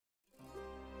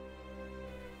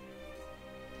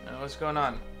what's going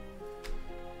on?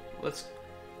 Let's...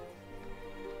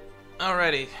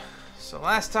 Alrighty. So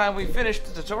last time we finished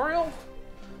the tutorial.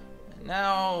 And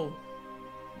now...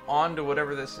 on to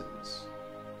whatever this is.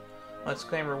 Let's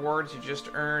claim rewards. You just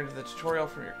earned the tutorial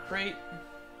from your crate.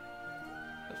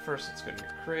 But first, let's go to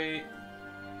your crate.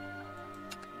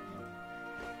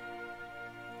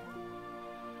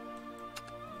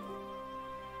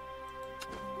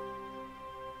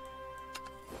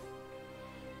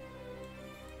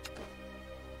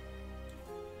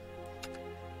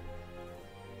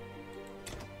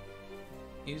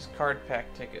 Use card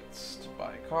pack tickets to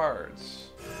buy cards.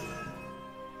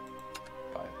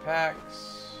 Buy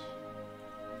packs.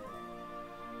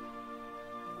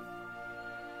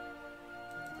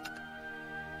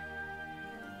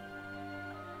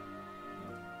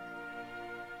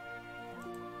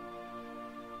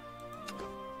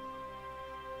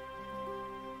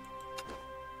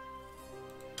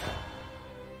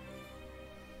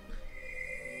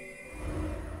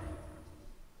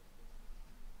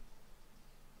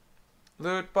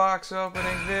 Loot box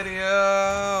opening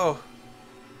video!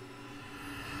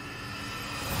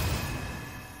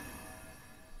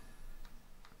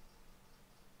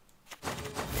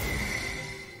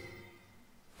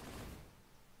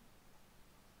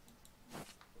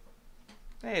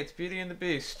 Hey, it's Beauty and the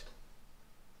Beast.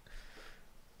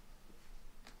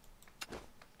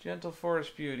 Gentle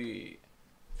Forest Beauty.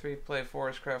 3-play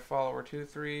Forestcraft follower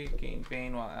 2-3. Gain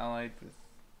Bane while allied with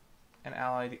an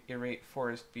allied irate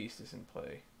forest beast is in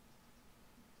play.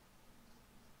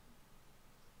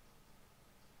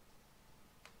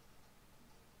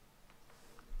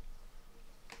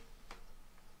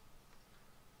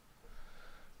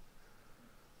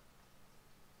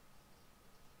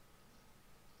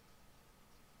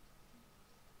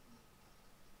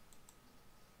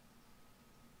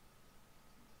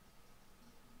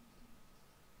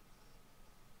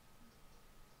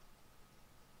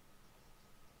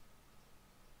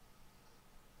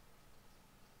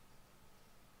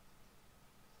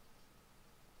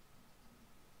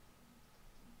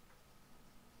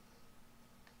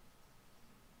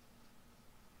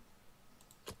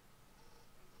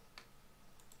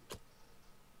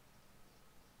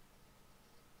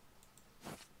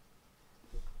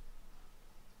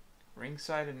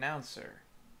 Ringside announcer.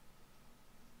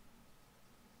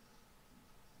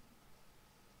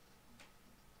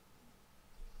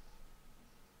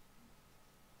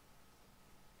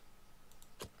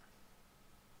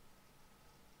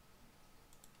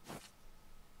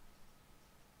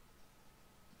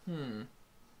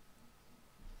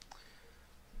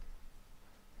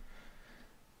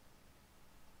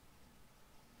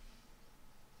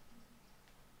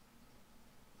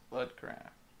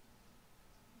 Bloodcraft.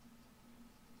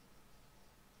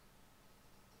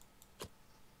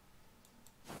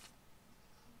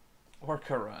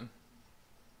 Orca Run.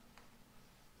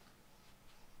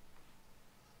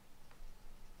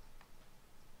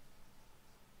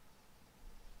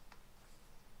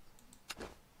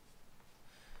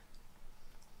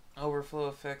 Overflow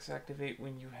effects activate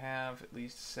when you have at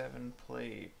least 7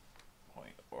 play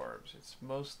point orbs. It's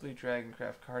mostly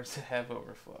Dragoncraft cards that have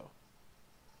overflow.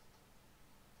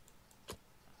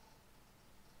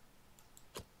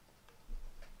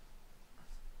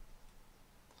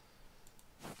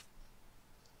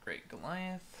 Great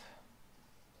Goliath.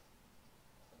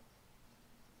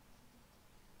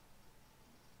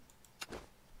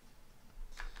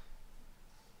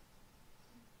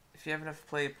 If you have enough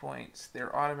play points,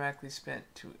 they're automatically spent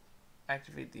to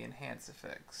activate the enhance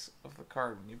effects of the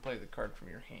card when you play the card from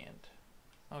your hand.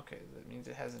 Okay, that means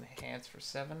it has enhance for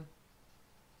 7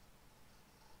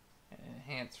 and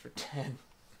enhance for 10.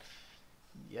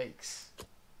 Yikes.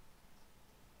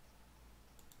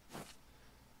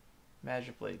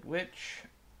 Magic Blade Witch.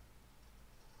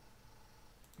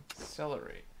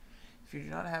 Accelerate. If you do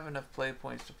not have enough play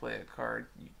points to play a card,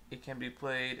 it can be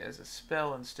played as a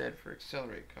spell instead for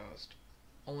accelerate cost.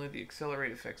 Only the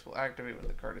accelerate effects will activate when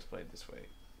the card is played this way.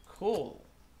 Cool.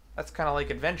 That's kind of like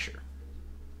adventure.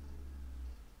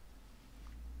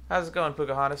 How's it going,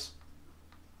 Pocahontas?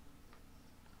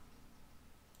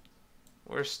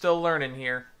 We're still learning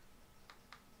here.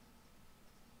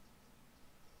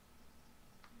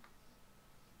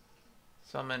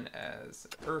 Summon as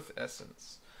Earth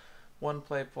Essence. 1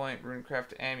 play point,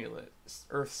 Runecraft Amulet,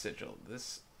 Earth Sigil.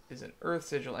 This is an Earth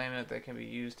Sigil amulet that can be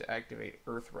used to activate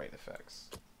Earthright effects.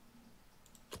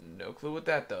 No clue what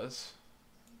that does.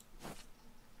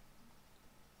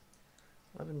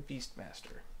 11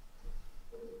 Beastmaster.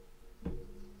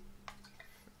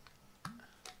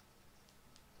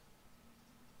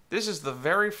 This is the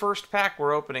very first pack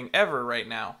we're opening ever right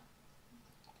now.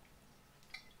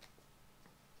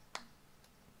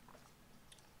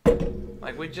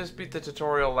 Like, we just beat the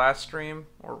tutorial last stream,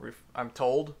 or I'm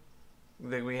told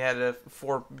that we had a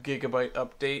 4 GB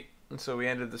update, and so we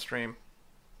ended the stream.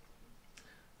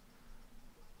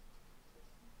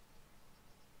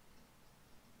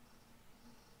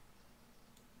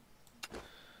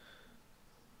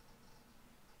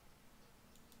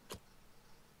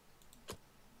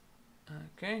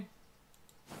 Okay.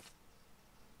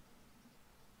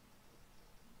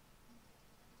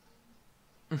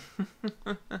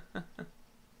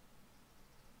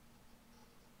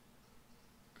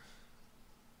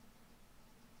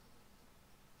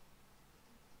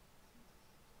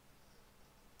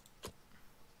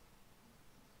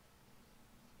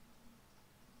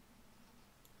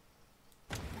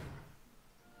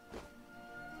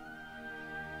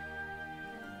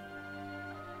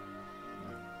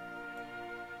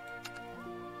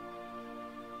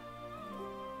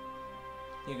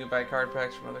 You can buy card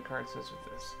packs from other card sets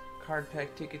with this. Card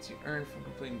pack tickets you earn from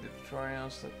completing the tutorial.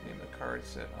 Select the name of the card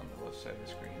set on the left side of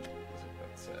the screen.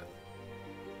 That set.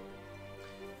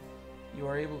 You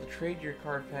are able to trade your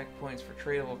card pack points for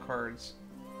tradable cards.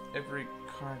 Every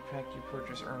card pack you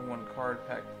purchase earn 1 card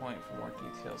pack point. For more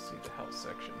details, see the help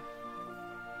section.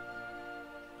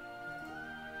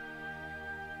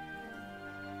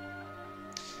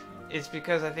 It's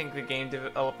because I think the game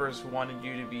developers wanted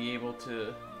you to be able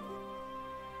to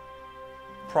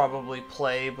probably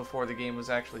play before the game was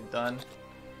actually done.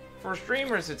 For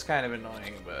streamers, it's kind of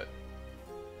annoying, but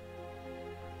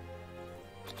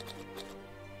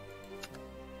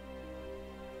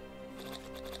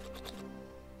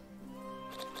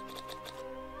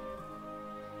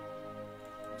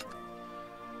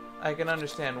I can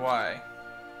understand why.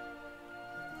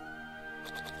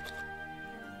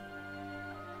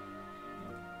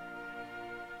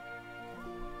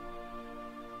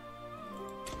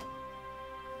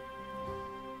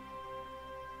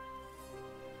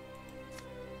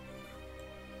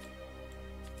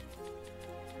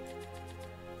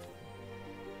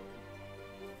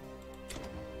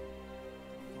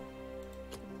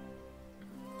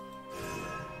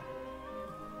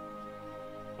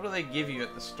 What do they give you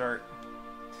at the start?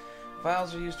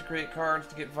 Vials are used to create cards,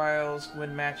 to get vials,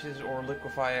 win matches, or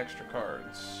liquefy extra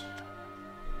cards.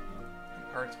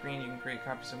 Card screen, you can create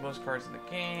copies of most cards in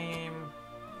the game.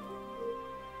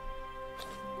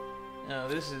 No,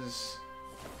 this is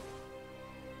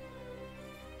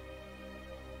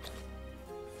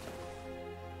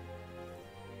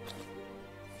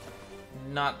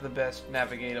not the best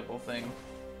navigatable thing.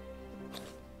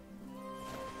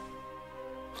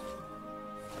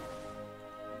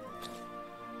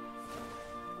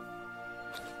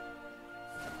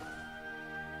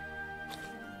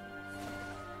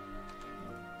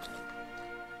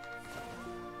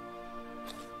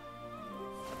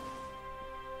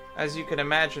 As you can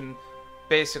imagine,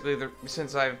 basically,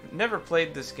 since I've never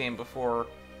played this game before,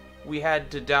 we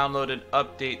had to download an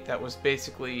update that was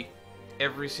basically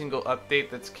every single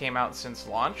update that's came out since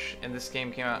launch, and this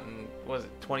game came out in, was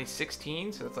it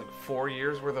 2016? So it's like 4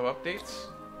 years worth of updates.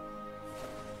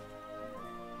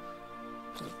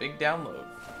 It was a big download.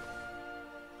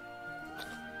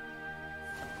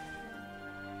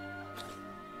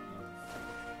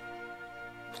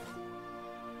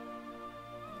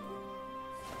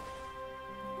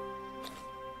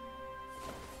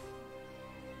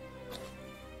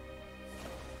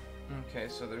 Okay,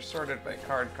 so they're sorted by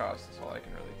card cost, is all I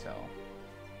can really tell.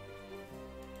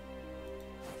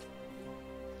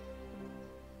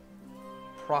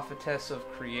 Prophetess of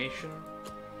Creation.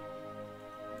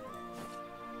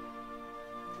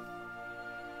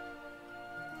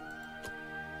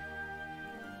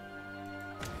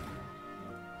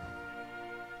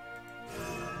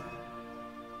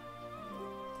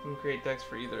 You can create decks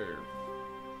for either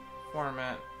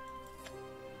format,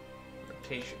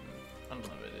 rotation,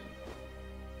 unlimited.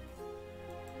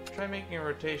 Try making a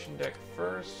rotation deck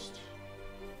first.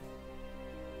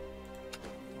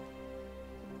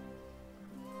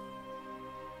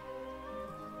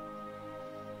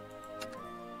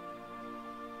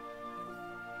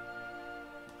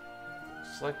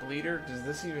 Select leader. Does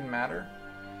this even matter?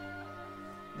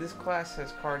 This class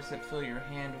has cards that fill your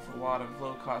hand with a lot of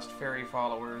low-cost fairy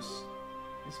followers.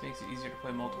 This makes it easier to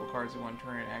play multiple cards in one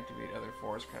turn and activate other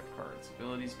forest craft cards.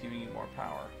 Abilities giving you more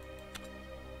power.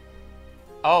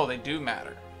 Oh, they do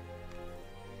matter.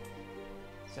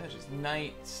 Such as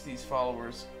knights, these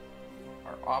followers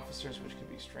are officers which can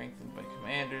be strengthened by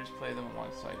commanders. Play them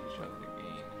alongside each other to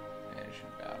gain advantage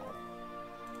in battle.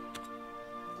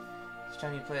 Each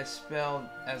time you play a spell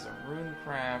as a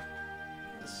runecraft,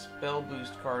 the spell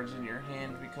boost cards in your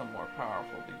hand become more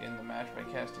powerful. Begin the match by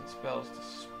casting spells to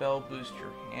spell boost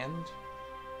your hand.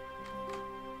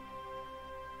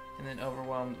 and then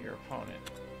overwhelm your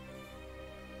opponent.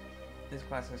 This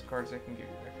class has cards that can give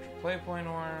you extra play point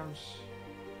arms.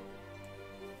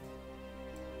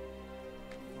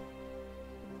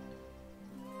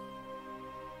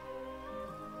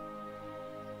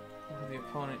 The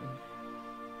opponent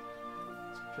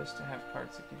is pissed to have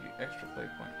cards that give you extra play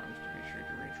point arms to be sure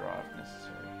to redraw if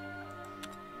necessary.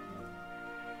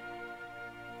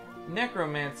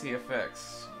 Necromancy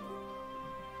effects.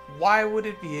 Why would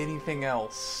it be anything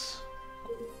else?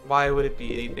 Why would it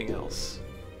be anything else?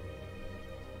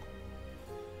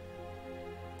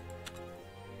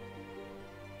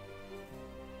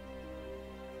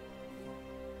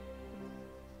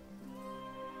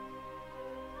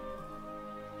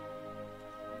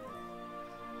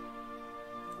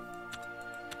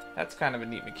 That's kind of a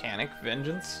neat mechanic.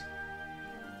 Vengeance.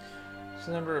 So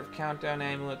the number of countdown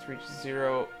amulets reaches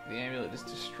 0. The amulet is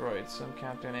destroyed. Some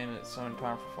countdown amulets summon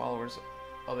powerful followers.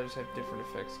 Others have different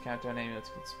effects. Countdown amulets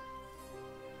can...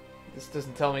 This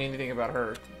doesn't tell me anything about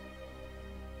her.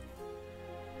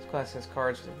 This class has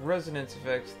cards with resonance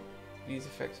effects. These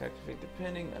effects activate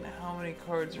depending on how many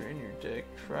cards are in your deck.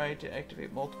 Try to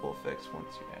activate multiple effects once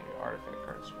you add your artifact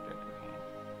cards to your deck.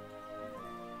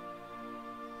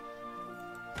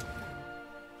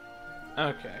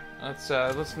 Okay,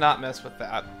 let's not mess with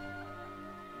that.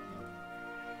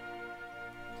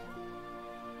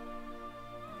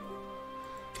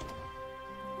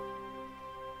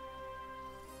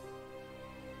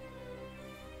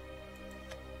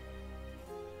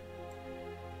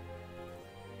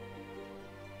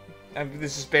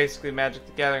 This is basically Magic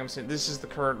the Gathering. I'm saying this is the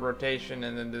current rotation,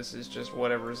 and then this is just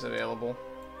whatever's available.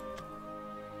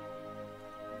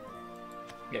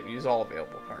 Yep, use all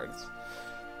available cards.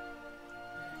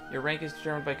 Your rank is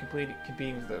determined by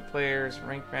competing with other players.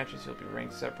 Ranked matches, you'll be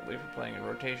ranked separately for playing in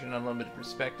rotation, unlimited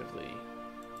respectively.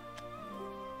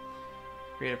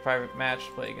 Create a private match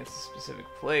to play against a specific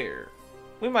player.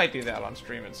 We might do that on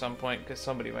stream at some point, because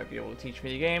somebody might be able to teach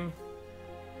me the game.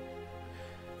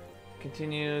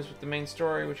 Continues with the main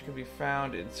story, which can be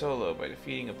found in solo. By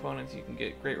defeating opponents, you can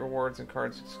get great rewards and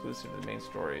cards exclusive to the main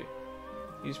story.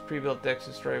 Use pre-built decks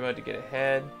in story mode to get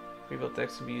ahead. Pre-built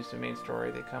decks can be used in the main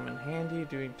story. They come in handy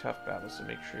during tough battles, so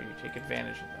make sure you take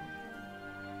advantage of them.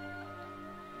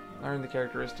 Learn the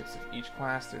characteristics of each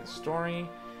class through the story.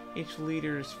 Each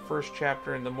leader's first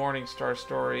chapter in the Morningstar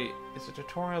story is a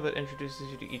tutorial that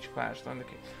introduces you to each class. Learn the...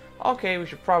 Okay, we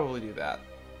should probably do that.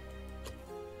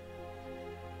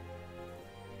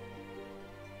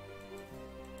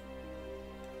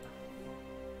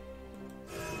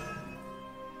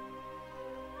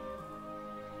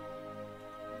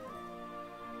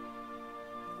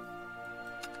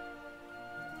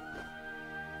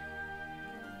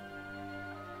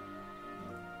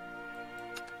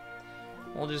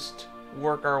 We'll just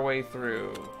work our way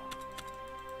through.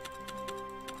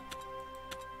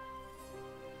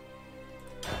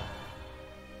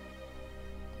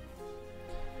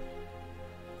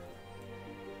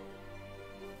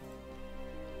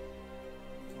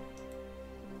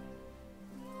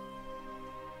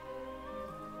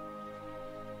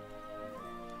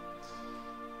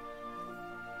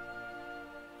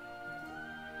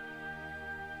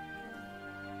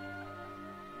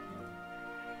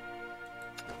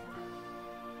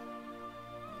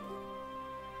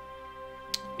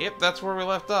 Yep, that's where we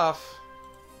left off.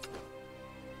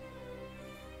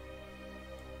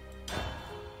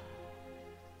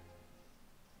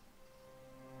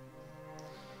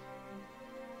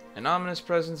 An ominous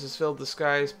presence has filled the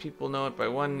skies. People know it by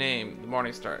one name, the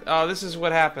Morningstar. Oh, this is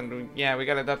what happened. Yeah, we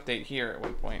got an update here at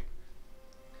one point.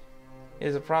 It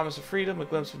is a promise of freedom, a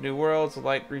glimpse of new worlds, a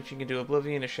light reaching into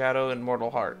oblivion, a shadow in mortal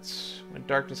hearts. When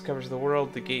darkness covers the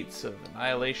world, the gates of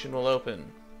annihilation will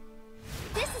open.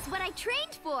 This is what I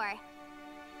trained for!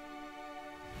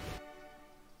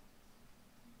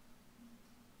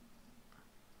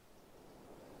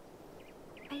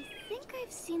 I think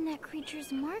I've seen that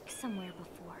creature's mark somewhere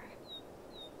before.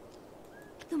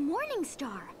 The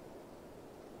Morningstar!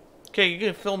 Okay, you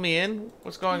gonna fill me in?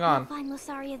 What's going on? Find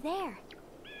Losaria there.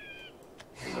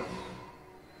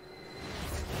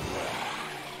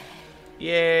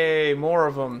 Yay, more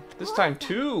of them. This time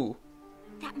two!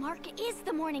 That mark is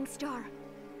the Morningstar.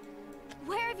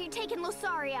 Where have you taken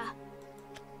Losaria?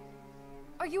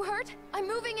 Are you hurt? I'm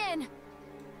moving in.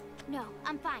 No,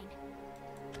 I'm fine.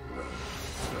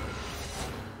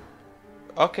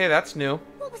 Okay, that's new.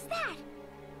 What was that?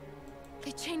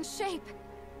 They changed shape.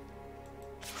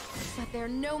 But they're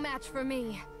no match for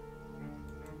me.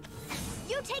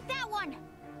 You take that one!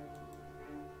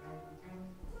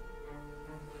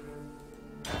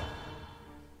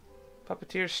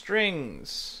 Puppeteer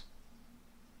strings.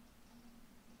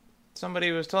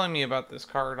 Somebody was telling me about this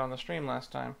card on the stream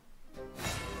last time.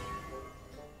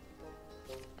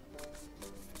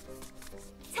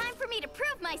 Time for me to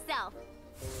prove myself.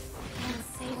 And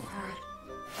save her.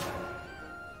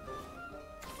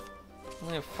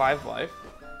 Only have 5 life.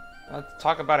 Let's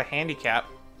talk about a handicap.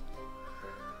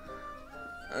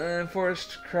 In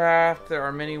Forest Craft, there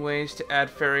are many ways to add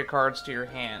fairy cards to your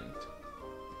hand.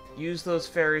 Use those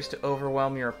fairies to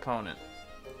overwhelm your opponent.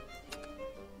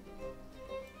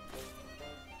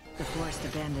 The forest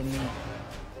abandoned me.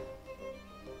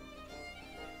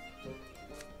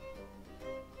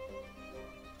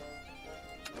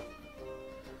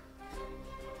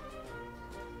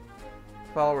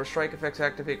 Follower strike effects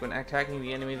activate when attacking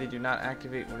the enemy. They do not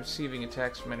activate when receiving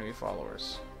attacks from enemy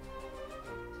followers.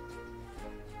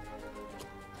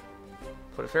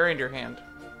 Put a fairy into your hand.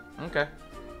 Okay.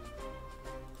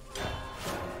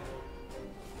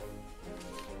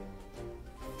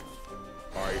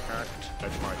 I act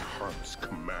at my heart's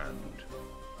command.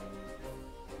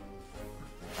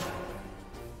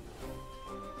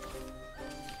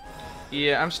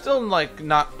 Yeah, I'm still like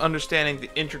not understanding the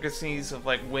intricacies of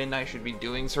like when I should be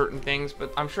doing certain things,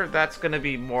 but I'm sure that's gonna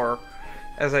be more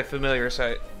as I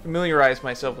familiarize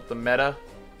myself with the meta.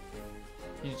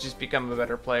 You just become a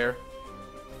better player.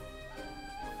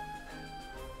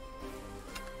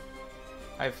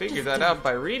 I figured that out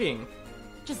by reading.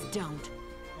 Just don't.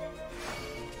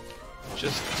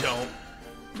 Just don't.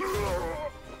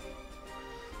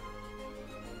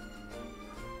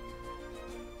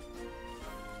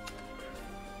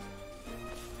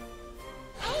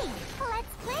 Hey,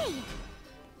 let's play.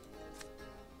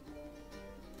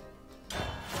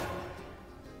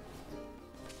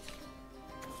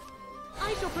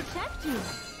 I shall protect you.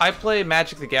 I play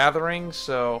Magic the Gathering,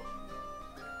 so...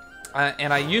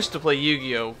 and I used to play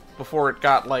Yu-Gi-Oh! Before it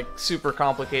got, like, super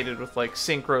complicated with, like,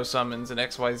 Synchro summons and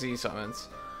XYZ summons.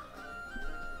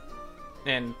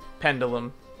 And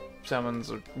Pendulum summons,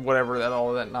 or whatever that all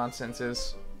of that nonsense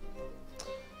is.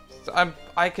 So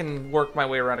I can work my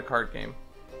way around a card game.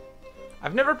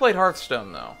 I've never played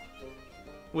Hearthstone, though.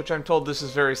 Which I'm told this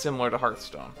is very similar to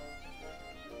Hearthstone.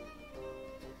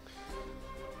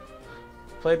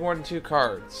 Played more than 2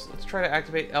 cards. Let's try to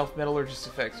activate Elf Metallurgist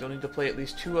effects. You'll need to play at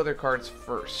least 2 other cards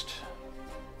first.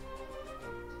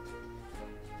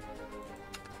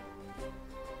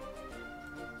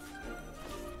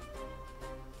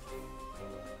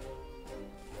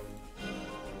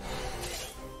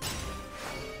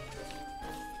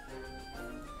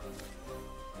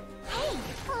 Hey,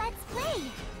 let's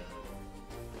play.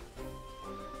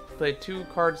 Played 2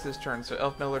 cards this turn, so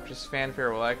Elf Metallurgist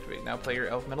Fanfare will activate. Now play your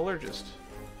Elf Metallurgist.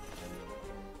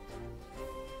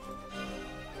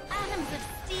 Atoms of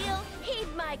steel, heed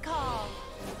my call.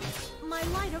 My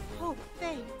light of hope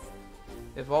fades.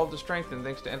 Evolve to Strengthen.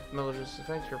 Thanks to Elf Metallurgist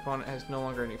effect, your opponent has no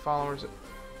longer any followers.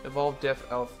 Evolve Deaf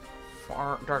Elf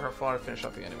Dark Elf Flower to finish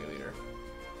off the enemy leader.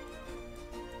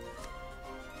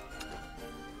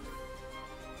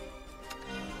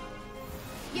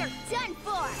 You're done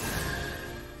for.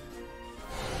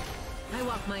 I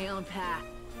walk my own path.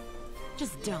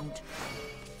 Just don't.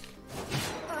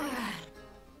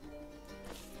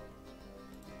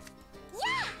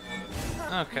 Yeah.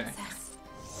 Okay.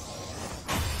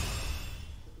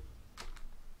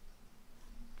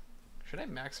 Should I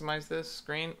maximize this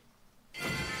screen?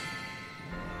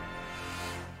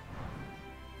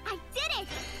 I did it!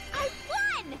 I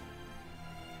won!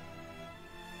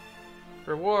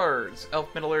 Rewards.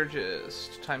 Elf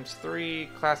Metallurgist.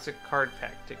 ×3. Classic card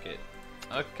pack ticket.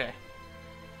 Okay.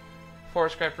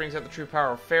 Forest Craft brings out the true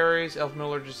power of fairies. Elf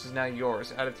Metallurgist is now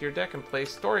yours. Add it to your deck and play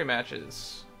story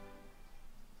matches.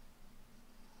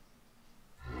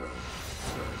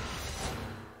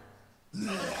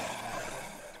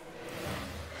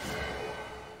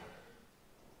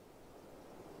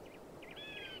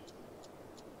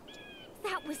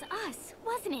 That was us,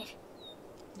 wasn't it?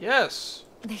 Yes.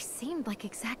 They seemed like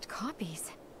exact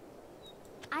copies.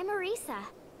 I'm Arisa.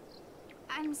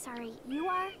 I'm sorry, you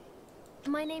are?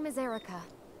 My name is Erica.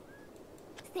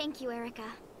 Thank you, Erica.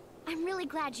 I'm really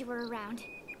glad you were around.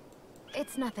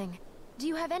 It's nothing. Do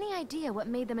you have any idea what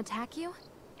made them attack you?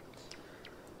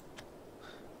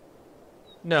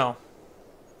 No.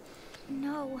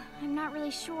 No, I'm not really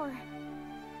sure.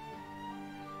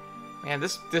 Man,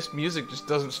 this music just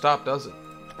doesn't stop, does it?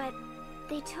 But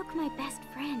they took my best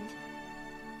friend.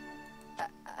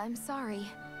 I'm sorry.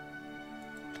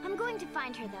 I'm going to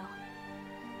find her, though.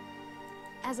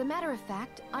 As a matter of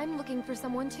fact, I'm looking for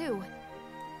someone too.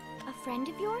 A friend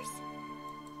of yours?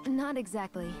 Not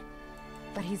exactly.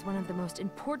 But he's one of the most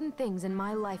important things in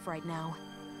my life right now.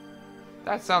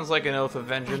 That sounds like an oath of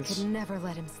I vengeance. could never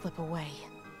let him slip away.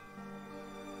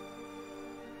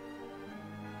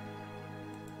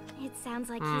 It sounds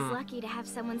like he's lucky to have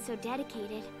someone so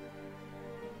dedicated.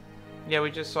 Yeah,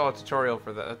 we just saw a tutorial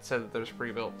for that. That said that there's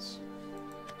pre-builds.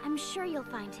 I'm sure you'll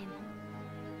find him.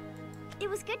 It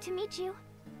was good to meet you.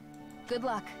 Good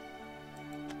luck.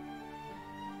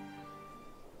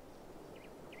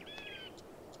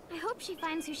 I hope she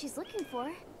finds who she's looking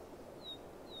for.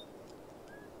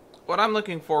 What I'm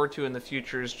looking forward to in the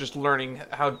future is just learning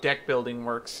how deck building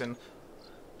works, and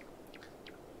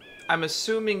I'm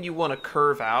assuming you want to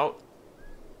curve out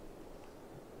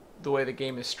the way the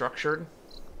game is structured.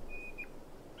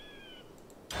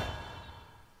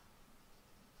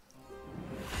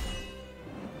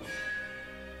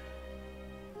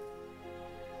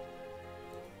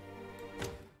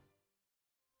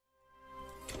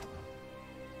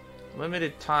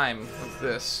 Limited time with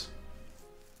this.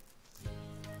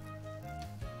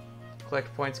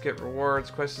 Collect points, get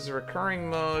rewards. Quest is a recurring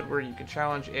mode where you can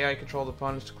challenge AI-controlled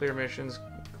opponents to clear missions,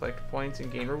 collect points, and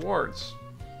gain rewards.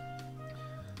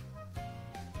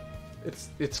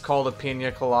 It's called a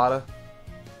pina colada.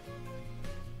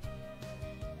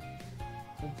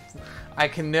 I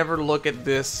can never look at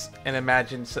this and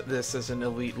imagine this as an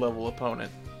elite level opponent.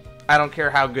 I don't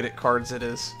care how good at cards it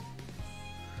is.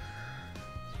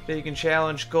 You can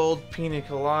challenge Gold Pina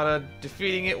Colada.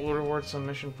 Defeating it will reward some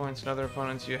mission points and other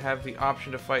opponents. You have the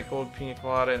option to fight Gold Pina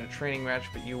Colada in a training match,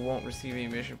 but you won't receive any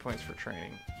mission points for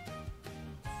training.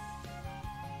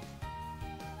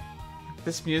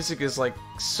 This music is like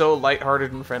so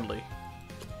lighthearted and friendly.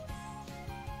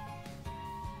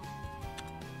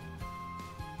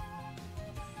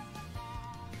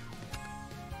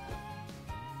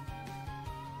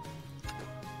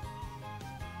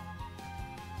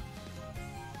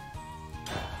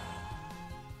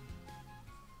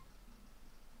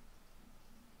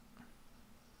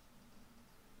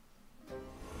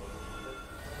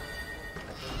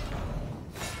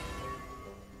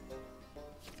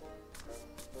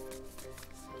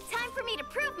 Time for me to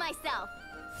prove myself.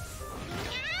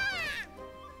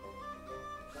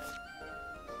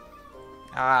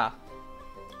 Ah.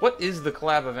 What is the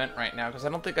collab event right now? Because I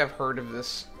don't think I've heard of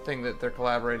this thing that they're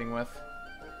collaborating with.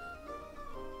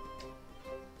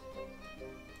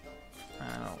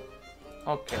 Oh.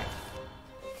 Okay.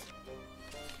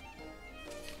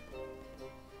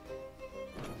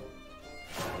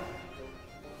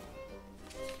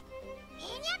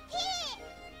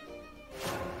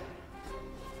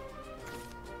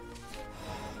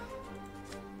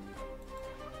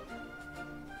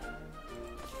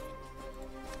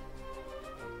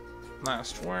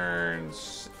 Last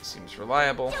words. Seems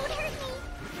reliable. Don't hurt me.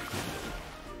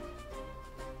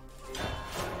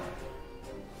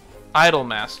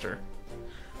 Idolmaster.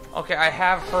 Okay, I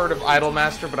have heard of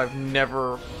Idolmaster, but I've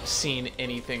never seen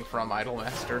anything from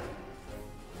Idolmaster.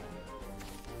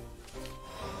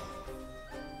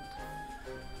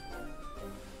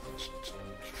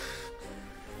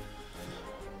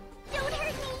 Don't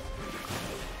hurt me.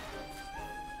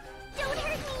 Don't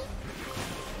hurt me.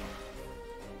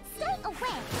 Stay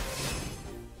away.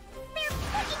 They're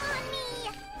picking on me.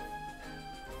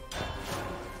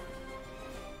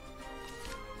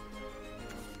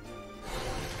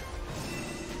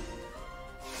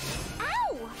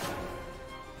 Ow!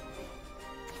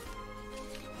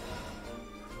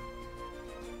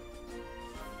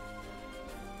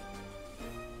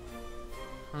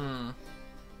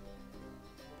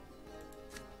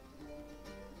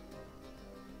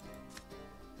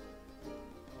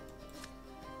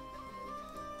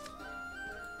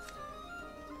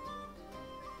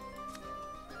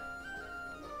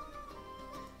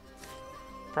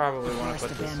 Probably want to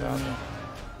put this out.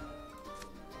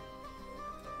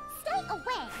 Stay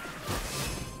away.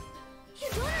 You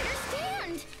don't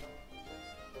understand.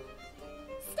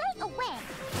 Stay away.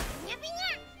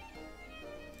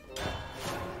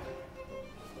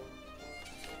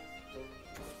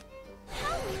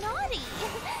 How naughty.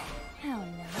 How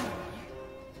naughty.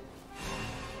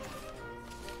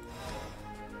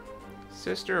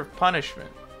 Sister of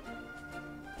Punishment.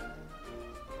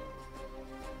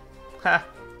 Ha!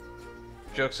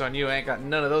 Joke's on you, I ain't got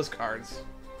none of those cards.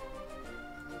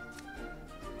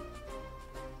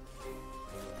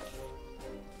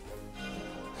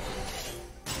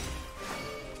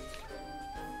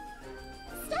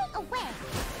 Stay away.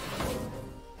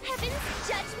 Heaven's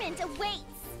judgment awaits.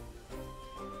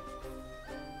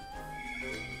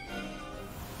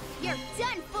 You're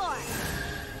done for.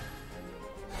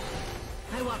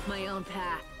 I walk my own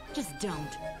path. Just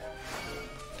don't.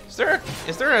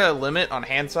 Is there a limit on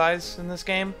hand size in this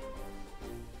game?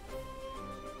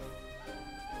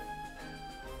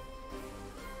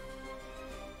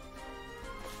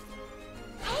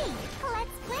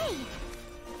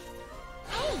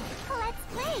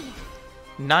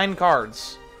 9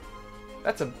 cards.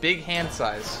 That's a big hand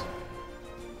size.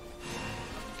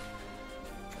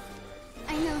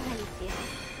 I know how you feel.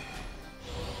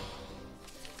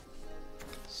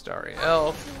 Starry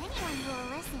Elf. To anyone who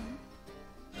will listen.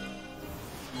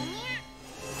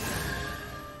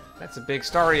 That's a big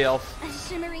Starry Elf. A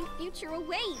shimmering future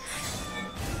awaits.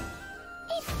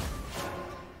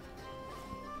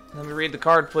 Let me read the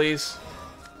card, please.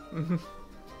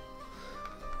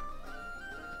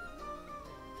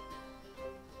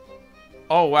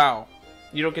 Oh, wow.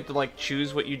 You don't get to, like,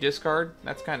 choose what you discard?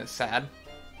 That's kind of sad.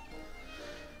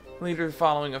 Leader of the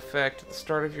following effect. At the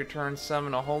start of your turn,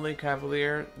 summon a Holy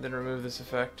Cavalier, then remove this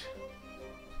effect.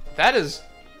 That is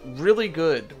really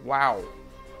good. Wow.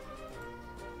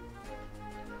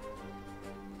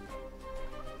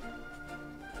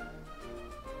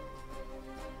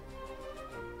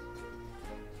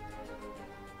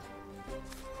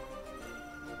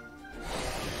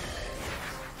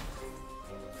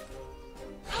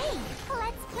 Hey,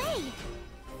 let's play.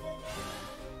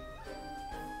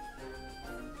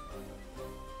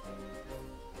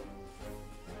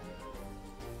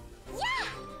 Yeah.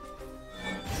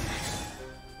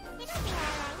 It'll be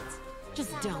alright.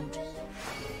 Just don't.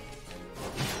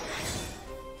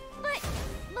 But.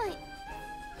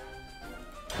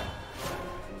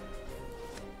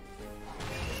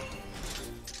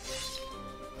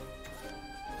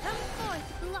 Come forth,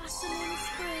 blossom in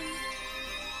spring.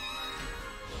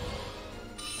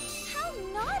 How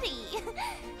naughty!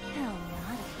 How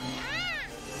naughty.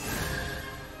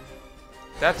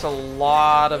 That's a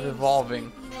lot of evolving.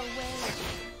 You away.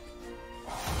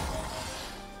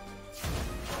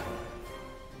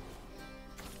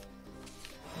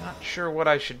 Not sure what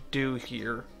I should do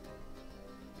here.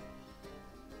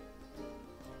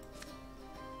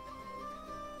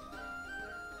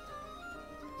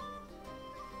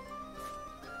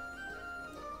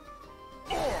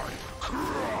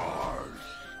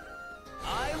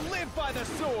 I live by the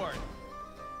sword!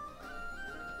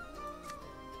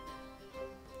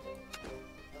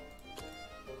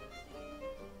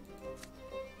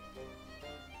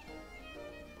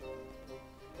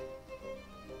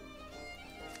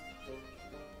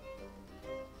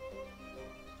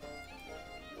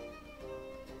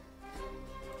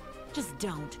 Just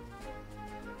don't.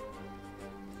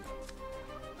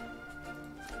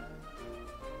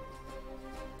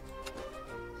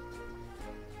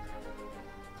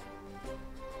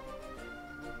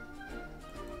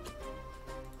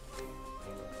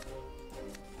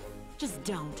 Just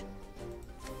don't.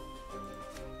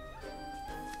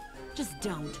 Just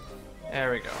don't.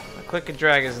 There we go. The click and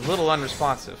drag is a little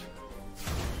unresponsive.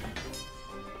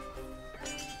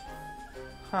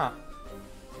 Huh.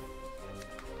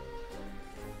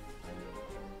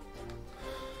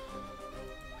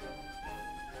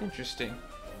 Interesting.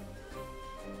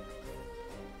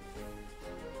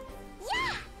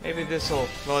 Yeah! Maybe this will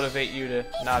motivate you to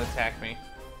not attack me.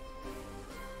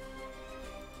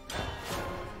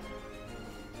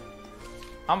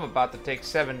 I'm about to take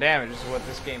 7 damage is what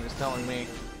this game is telling me.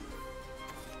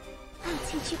 I'll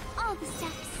teach you all the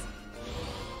steps.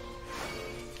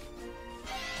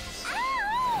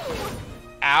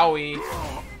 Ow! Owie.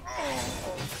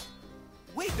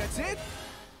 Wait, that's it?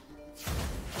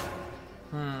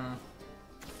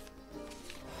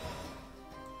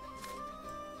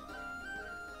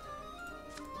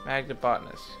 Magna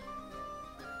Botanist.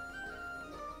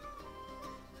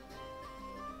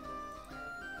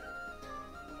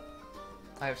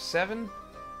 I have 7.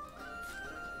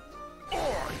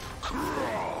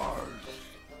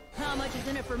 How much is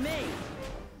in it for me?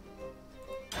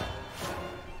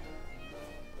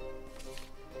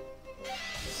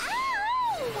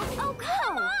 Ow! Oh,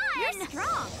 come on! You're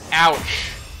strong.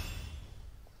 Ouch.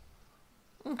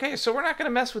 Okay, so we're not gonna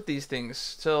mess with these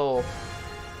things till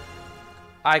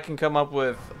I can come up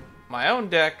with my own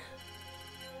deck.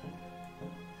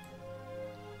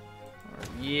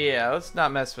 Yeah, let's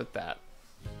not mess with that.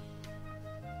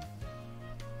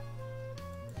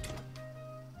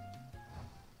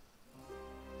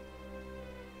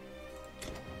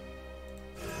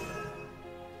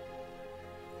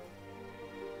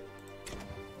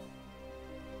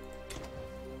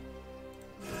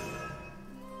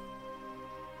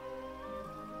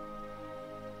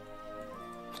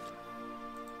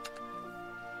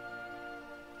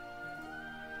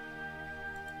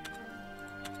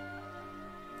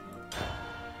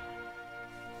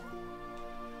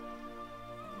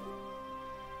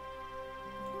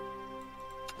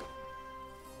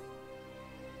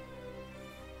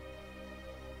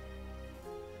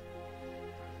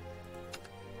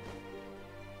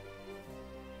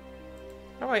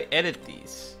 How do I edit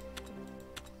these?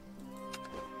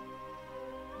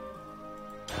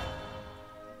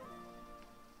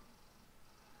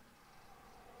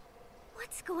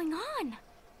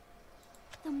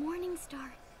 Morningstar.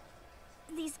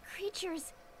 These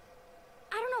creatures...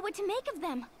 I don't know what to make of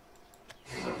them.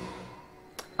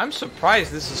 I'm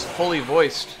surprised this is fully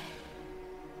voiced.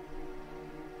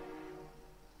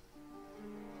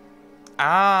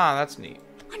 Ah, that's neat.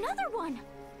 Another one!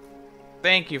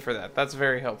 Thank you for that. That's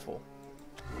very helpful.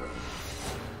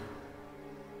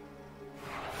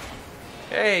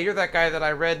 Hey, you're that guy that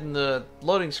I read in the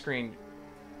loading screen.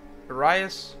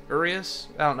 Arias? Urias?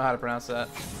 I don't know how to pronounce that.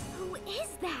 Who is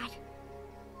that?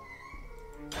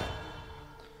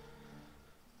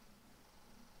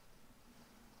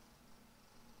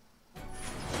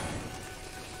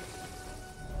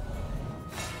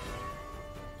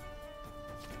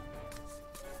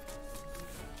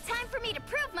 Time for me to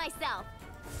prove myself!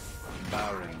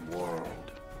 Barren world.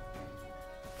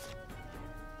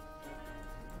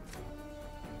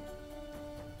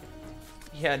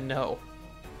 Yeah, no.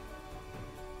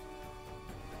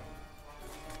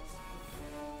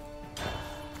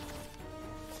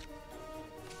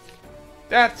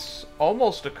 That's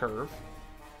almost a curve.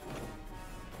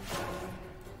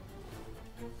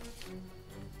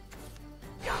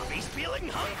 Gobby's feeling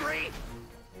hungry.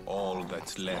 All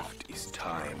that's left is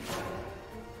time.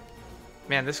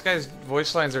 Man, this guy's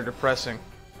voice lines are depressing.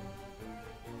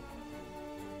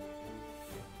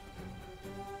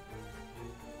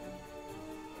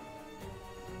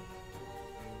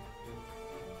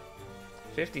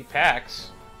 $50 packs.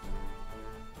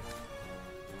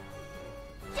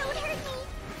 Don't hurt me!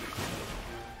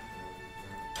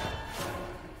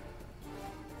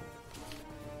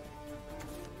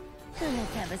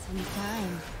 Let's have a sweet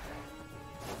time.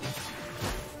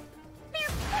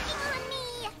 They're picking on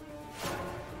me!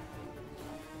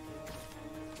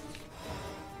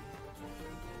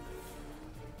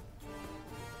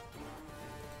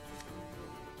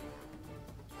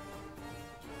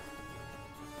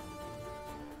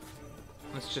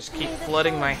 Let's just keep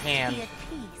flooding my hand. Be at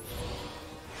peace.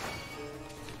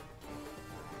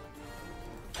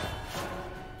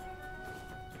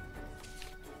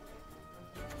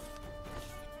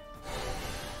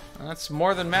 That's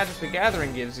more than Magic the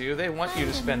Gathering gives you. They want you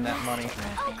to spend that money.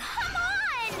 Oh, come on!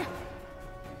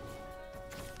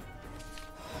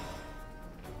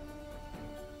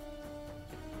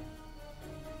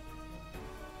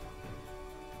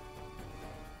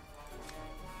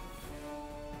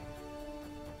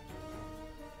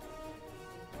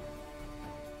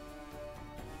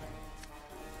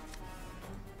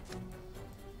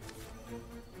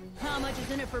 How much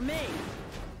is in it for me?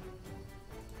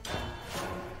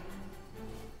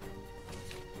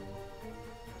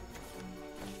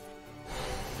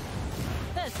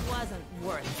 This wasn't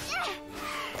worth it.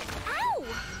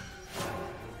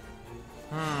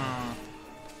 Ow!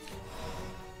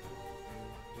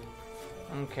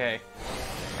 Okay.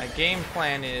 My game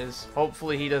plan is,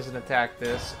 hopefully he doesn't attack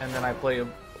this, and then I play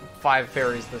 5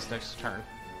 fairies this next turn.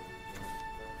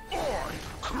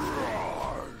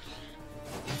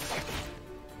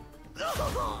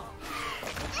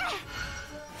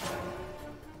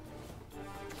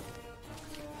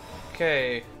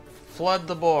 Okay. Flood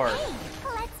the board. Hey,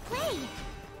 let's play!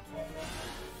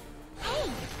 Hey,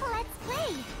 let's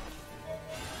play!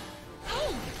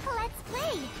 Hey, let's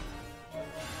play!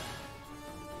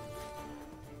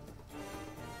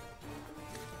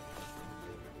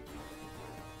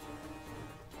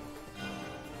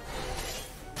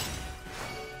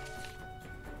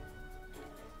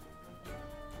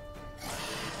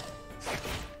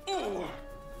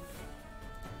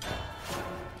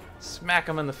 Smack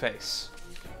him in the face.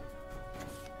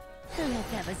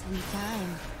 Let's have a sweet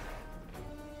time.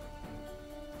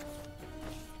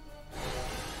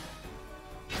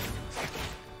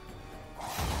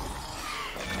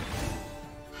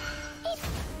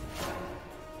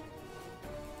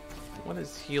 What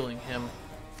is healing him?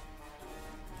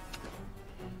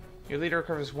 Your leader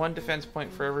recovers 1 defense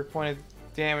point for every point of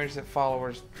damage that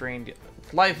followers drained.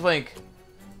 Lifelink!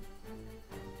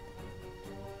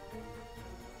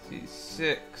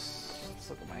 C6. Let's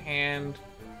look at my hand.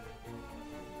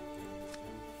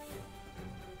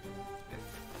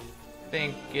 I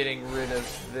think getting rid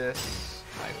of this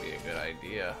might be a good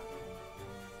idea.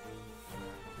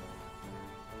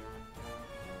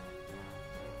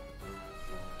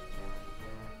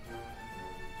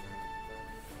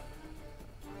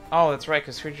 Oh, that's right,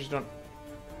 because creatures don't...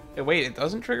 Wait, it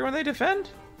doesn't trigger when they defend?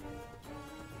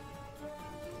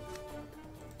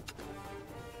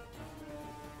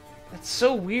 That's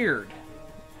so weird.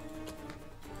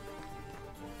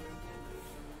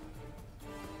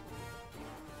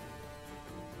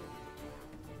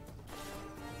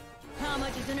 How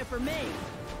much is in it for me?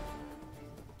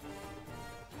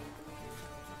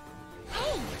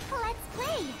 Hey, let's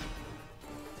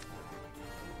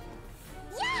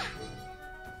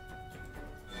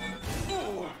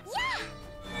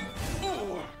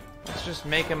just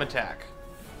make him attack.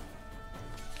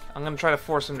 I'm gonna try to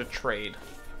force him to trade.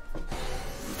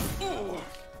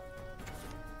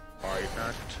 I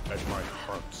act at my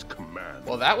heart's command.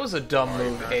 Well, that was a dumb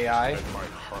move, AI. At my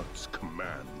heart's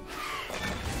command.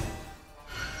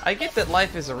 I get that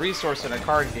life is a resource in a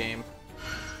card game.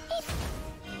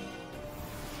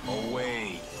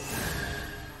 Away.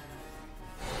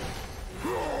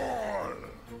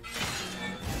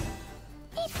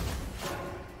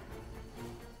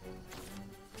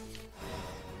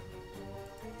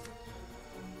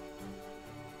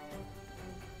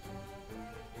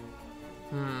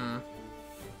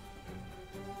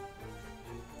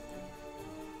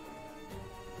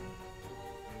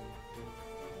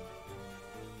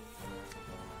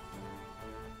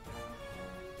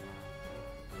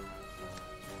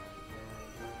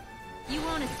 You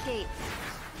won't escape.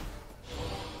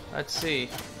 Let's see.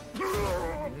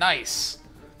 Nice.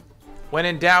 When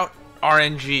in doubt,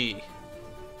 RNG.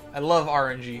 I love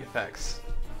RNG effects.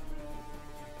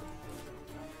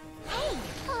 Hey,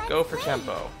 let's Go for play.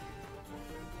 tempo.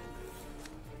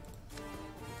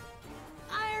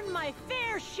 I earn my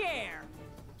fair share.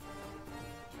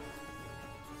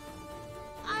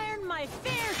 I earn my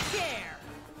fair share.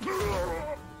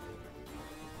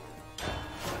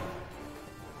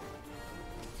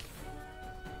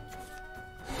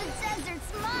 The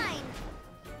desert's mine.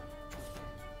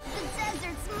 The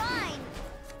desert's mine.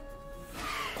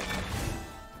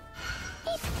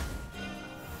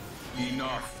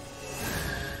 Enough.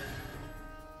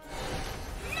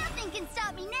 Nothing can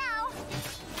stop me now.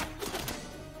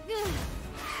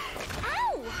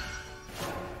 Ow!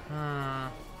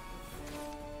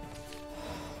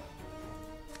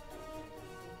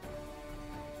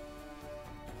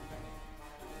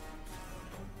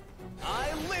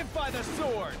 I live by the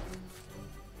sword.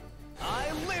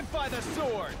 I live by the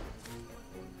sword.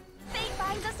 Fate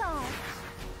binds us all.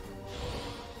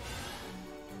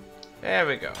 There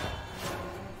we go.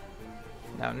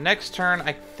 Now, next turn,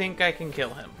 I think I can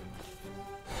kill him.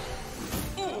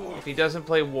 If he doesn't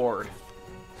play Ward.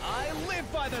 I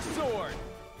live by the sword.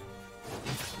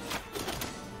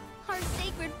 Our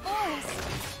sacred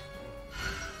forest.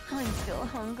 I'm still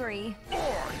hungry.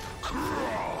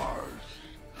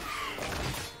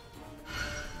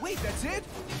 Wait, that's it?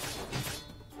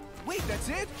 Wait, that's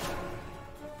it?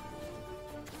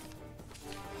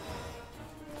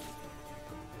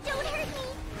 Don't hurt me.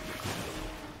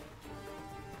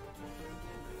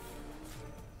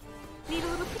 Need a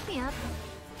little pick-me-up.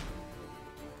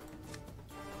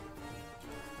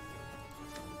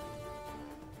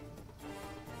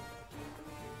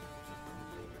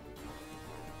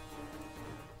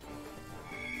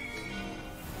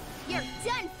 You're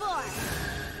done for.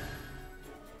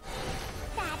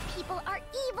 Bad people are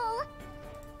evil.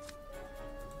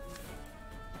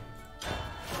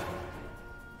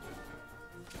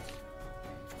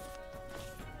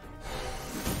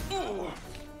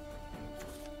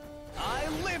 I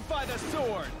live by the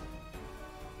sword.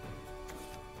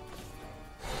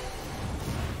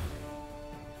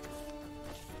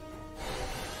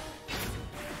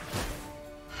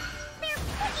 They're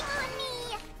picking on me.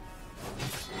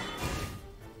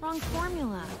 Wrong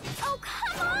formula. Oh,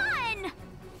 come on.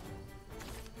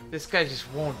 This guy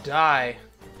just won't die.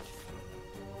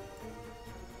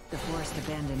 The forest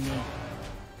abandoned me.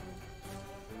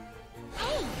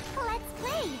 Hey, let's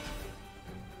play.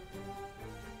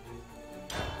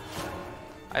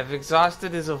 I've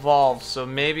exhausted his evolve, so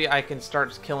maybe I can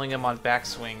start killing him on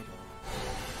backswing.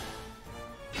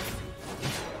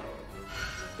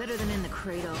 Better than in the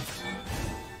cradle.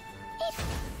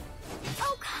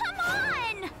 Oh, come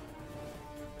on.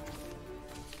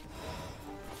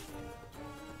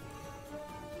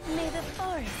 May the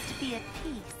forest be at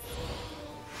peace.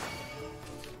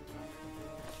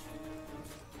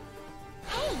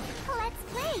 Hey, let's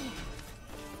play.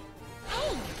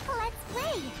 Hey, let's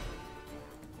play.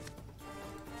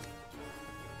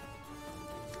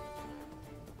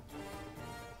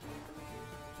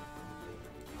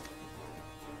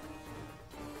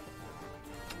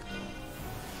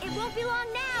 It won't be long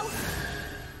now.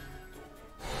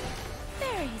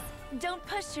 Fairies, don't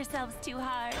push yourselves too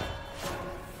hard.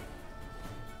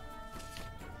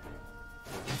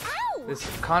 Ow! This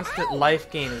constant Ow! life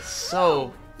gain is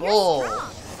so bull. You're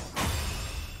strong.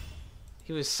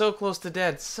 He was so close to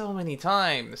dead so many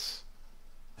times.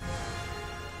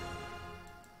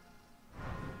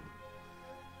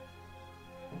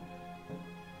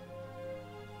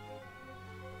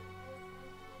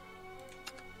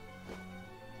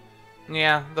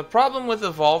 Yeah, the problem with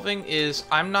evolving is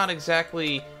I'm not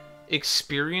exactly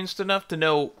experienced enough to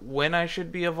know when I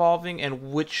should be evolving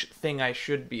and which thing I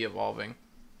should be evolving.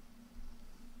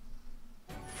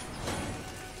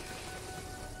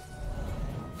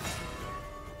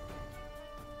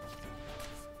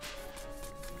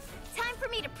 Time for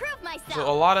me to prove myself.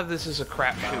 So a lot of this is a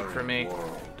crapshoot for me.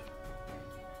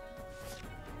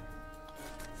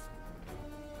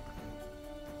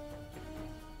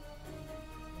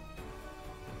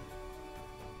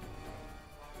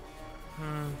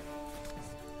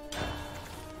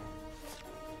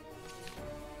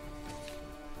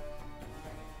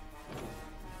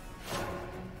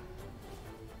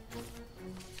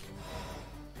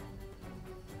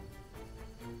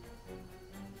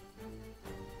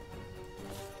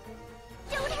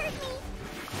 Don't hurt me.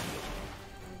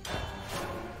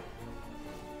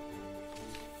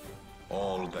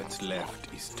 All that's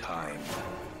left is time.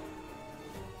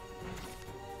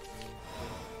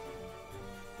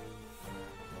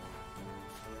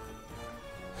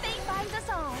 Fate binds us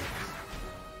all.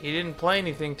 He didn't play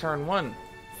anything turn 1.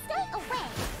 Stay away.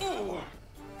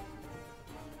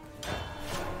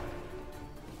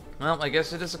 Well, I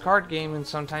guess it is a card game and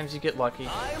sometimes you get lucky.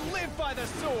 I live by the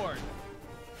sword.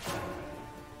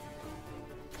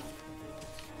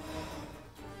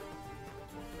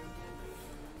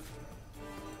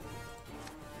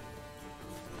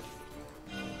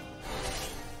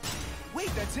 Wait,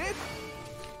 that's it?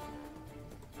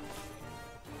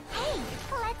 Hey,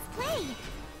 let's play.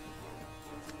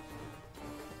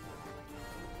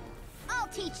 I'll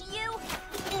teach you.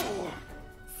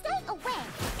 Stay away.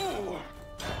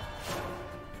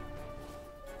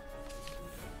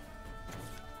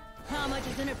 How much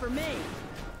is in it for me?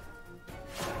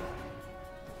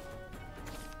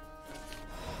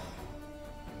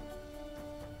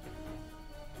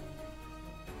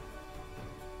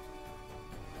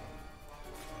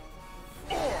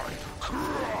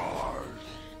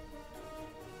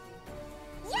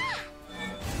 Yeah.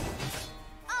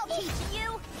 I'll teach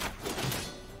you.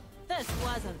 This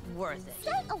wasn't worth it.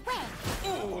 Stay away.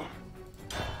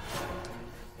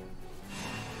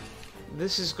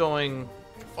 This is going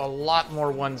a lot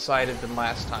more one-sided than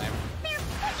last time. They're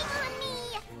picking on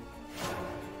me.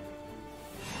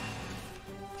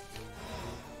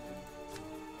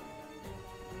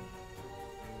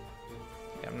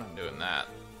 Yeah, I'm not doing that.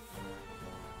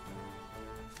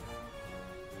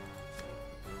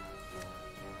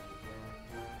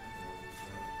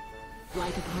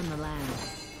 Light upon the land.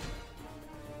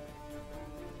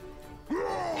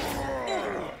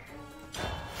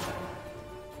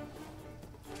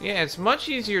 Yeah, it's much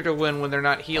easier to win when they're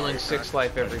not healing 6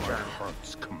 life every At my turn.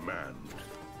 heart's command.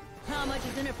 How much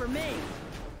is in it for me?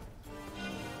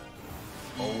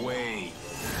 Away.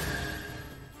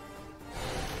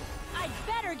 I'd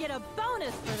better get a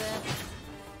bonus for this.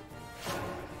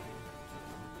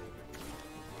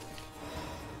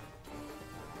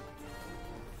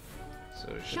 So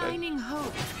should Shining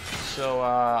hope.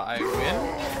 I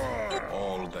win?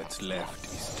 All that's left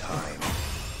is time.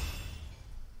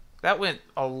 That went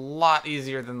a lot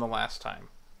easier than the last time.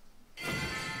 It's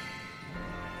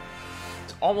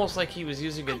almost like he was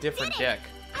using a different deck.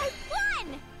 I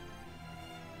won.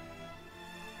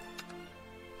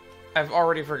 I've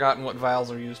already forgotten what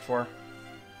vials are used for.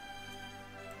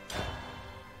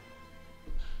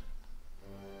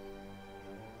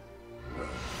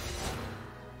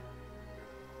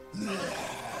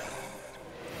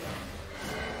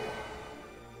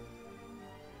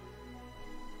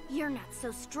 You're not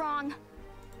so strong.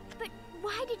 But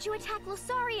why did you attack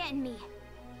Losaria and me?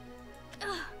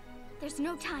 Ugh, there's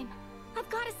no time. I've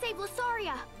got to save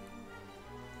Losaria.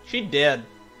 She dead.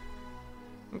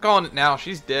 I'm calling it now.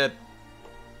 She's dead.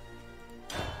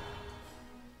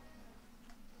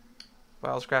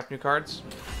 Vials craft new cards?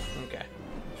 Okay.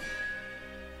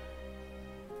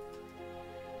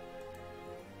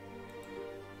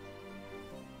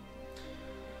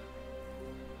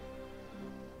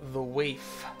 The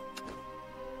waif.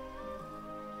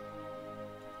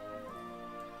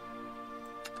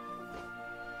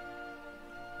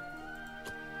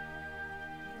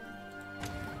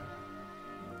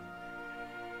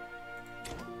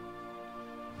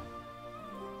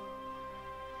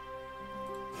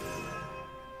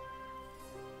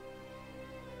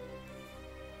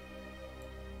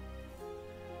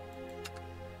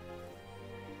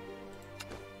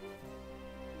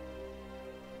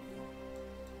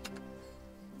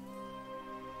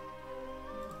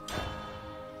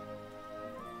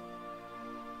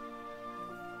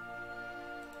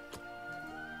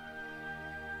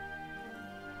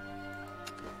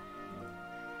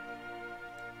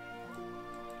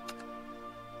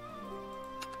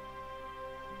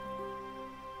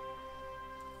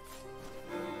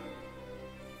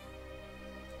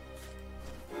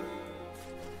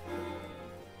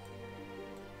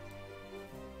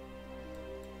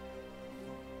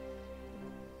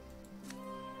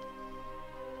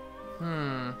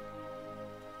 Hmm.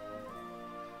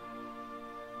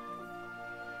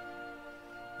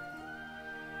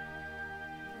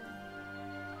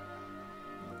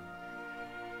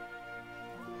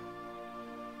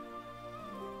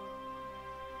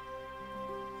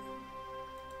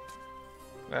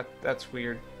 That's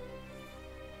weird.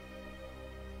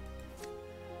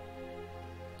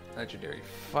 Legendary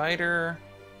fighter.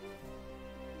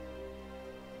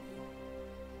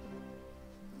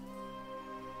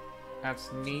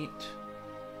 That's neat.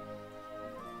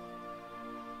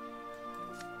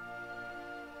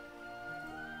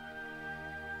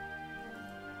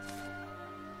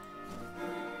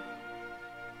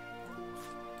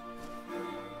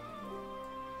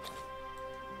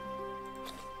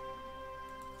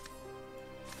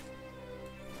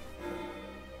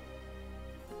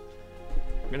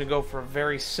 I'm gonna go for a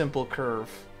very simple curve.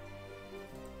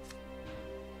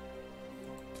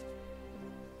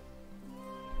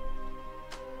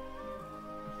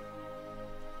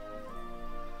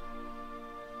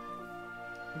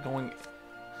 Going.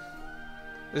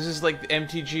 This is like the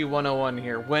MTG 101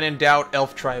 here. When in doubt,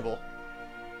 Elf Tribal.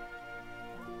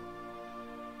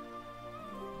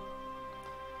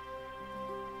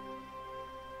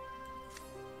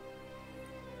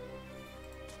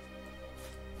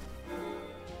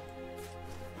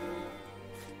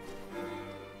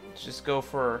 Let's just go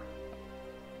for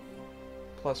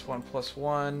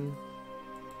 +1/+1.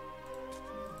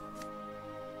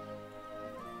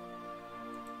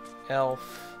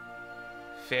 Elf.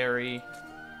 Fairy.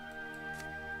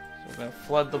 So we're gonna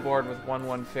flood the board with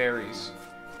 1/1 fairies.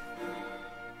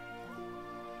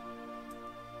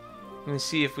 Let me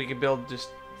see if we can build just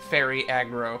fairy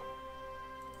aggro.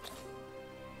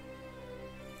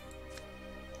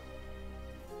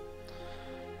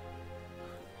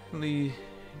 Only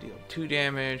deal 2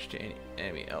 damage to any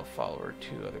enemy elf follower,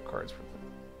 2 other cards for them.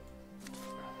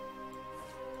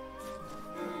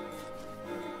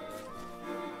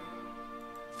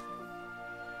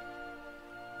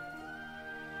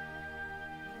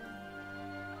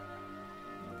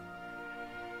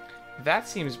 That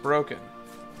seems broken.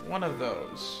 One of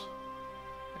those.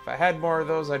 If I had more of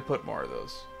those, I'd put more of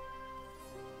those.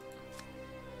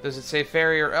 Does it say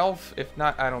fairy or elf? If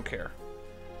not, I don't care.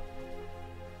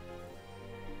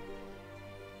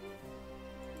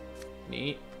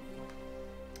 Neat.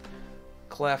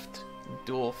 Cleft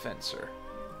dual fencer.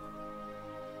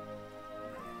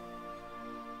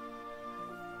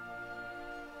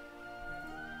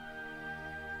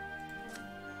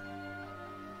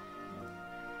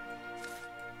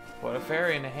 Put a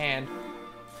fairy in the hand.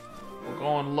 We're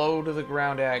going low to the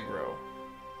ground aggro.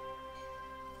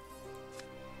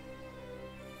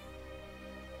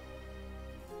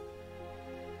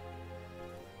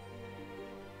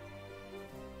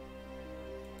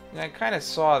 And I kind of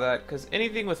saw that, because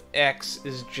anything with X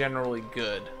is generally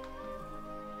good.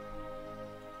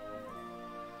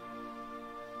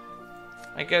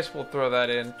 I guess we'll throw that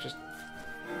in, just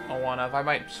a one-off. I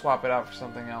might swap it out for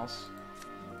something else.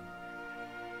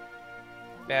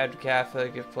 Bad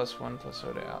Catholic, give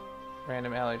 +1/+0 to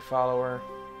random allied follower.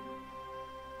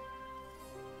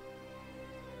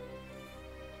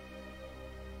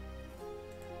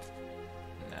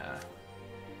 Nah.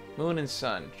 Moon and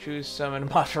Sun. Choose summon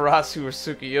Matarasu or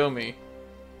Tsukiyomi.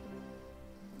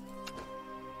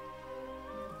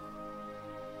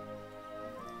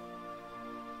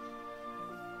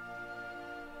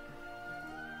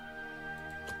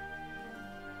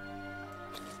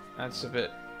 That's a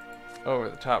bit over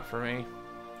the top for me.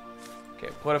 Okay,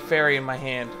 put a fairy in my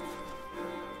hand.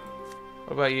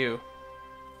 What about you?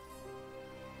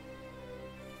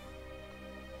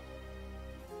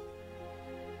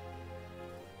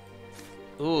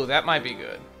 Ooh, that might be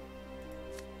good.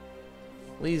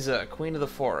 Lisa, Queen of the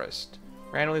Forest.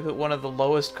 Randomly put one of the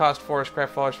lowest cost forest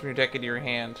craft followers from your deck into your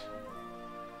hand.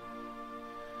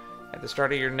 At the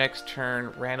start of your next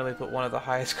turn, randomly put one of the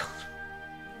highest cost.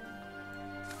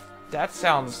 That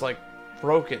sounds like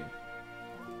broken.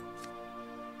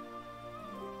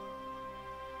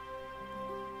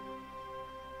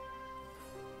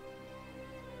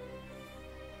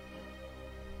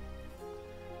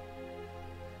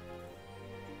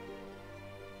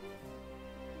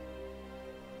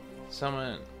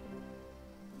 Summon.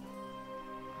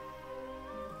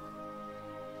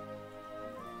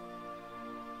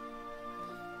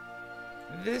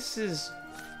 This is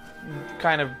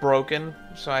kind of broken,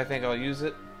 so I think I'll use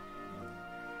it.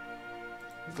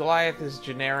 Goliath is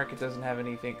generic, it doesn't have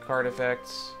anything card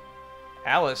effects.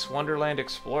 Alice, Wonderland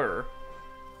Explorer.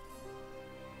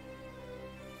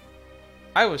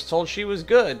 I was told she was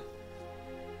good.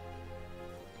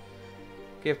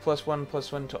 Give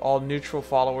 +1/+1 to all neutral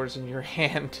followers in your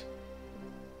hand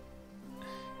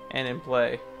and in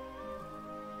play.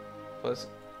 Plus,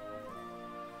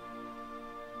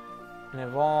 and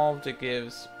evolved, it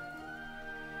gives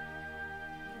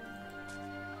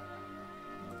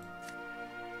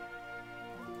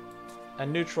a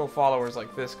neutral followers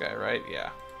like this guy, right? Yeah.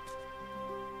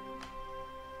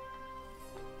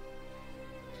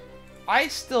 I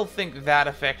still think that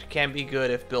effect can be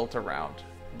good if built around,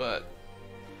 but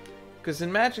because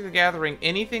in Magic the Gathering,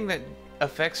 anything that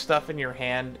affects stuff in your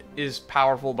hand is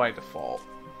powerful by default.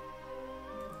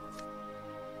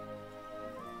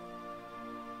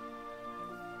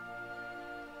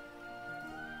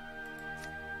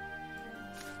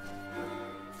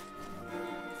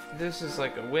 This is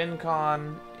like a win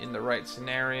con in the right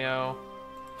scenario.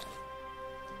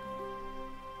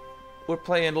 We're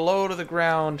playing low to the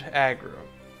ground aggro.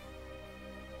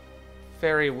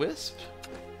 Fairy Wisp.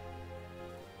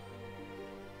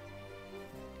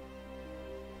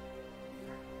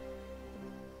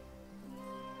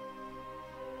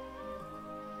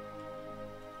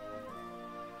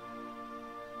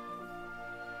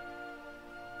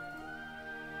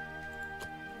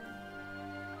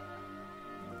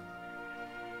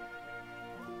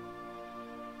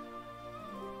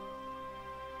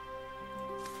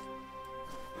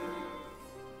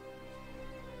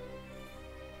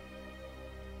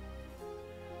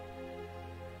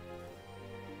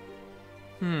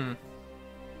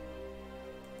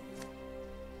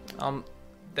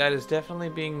 That is definitely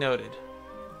being noted.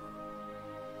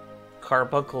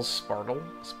 Carbuncle's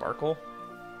Sparkle.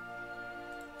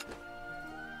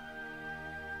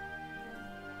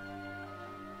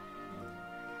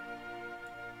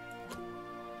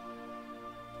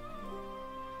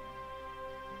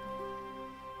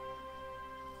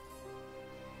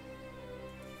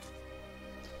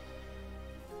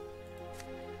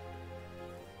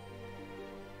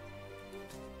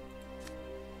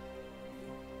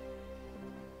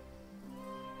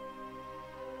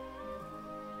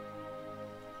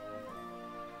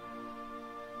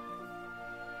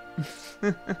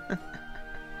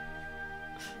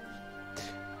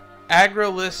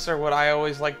 Aggro lists are what I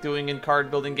always like doing in card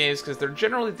building games because they're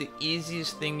generally the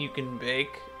easiest thing you can make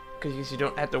because you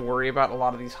don't have to worry about a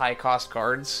lot of these high cost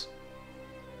cards.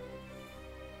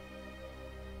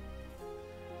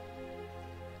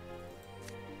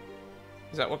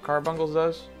 Is that what Carbuncles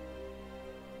does?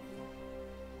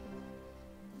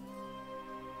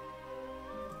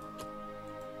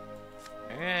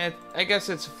 I guess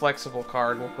it's a flexible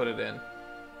card, we'll put it in.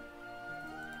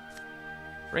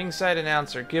 Ringside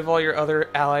Announcer, give all your other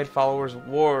allied followers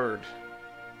ward.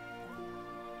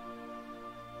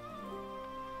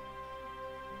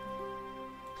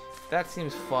 That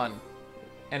seems fun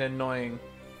and annoying.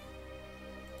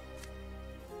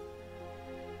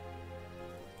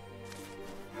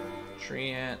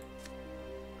 Tree Ant.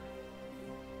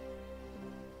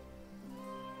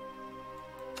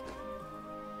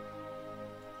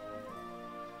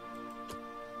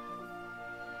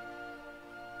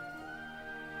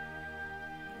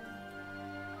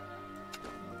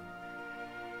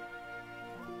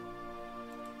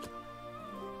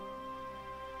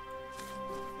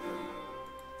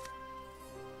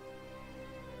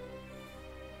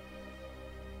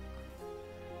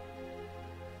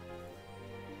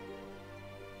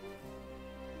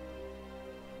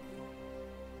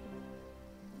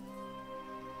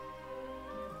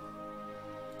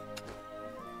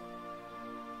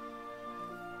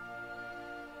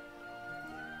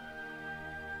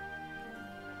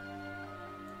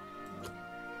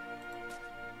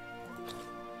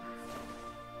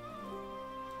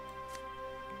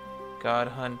 God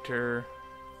Hunter.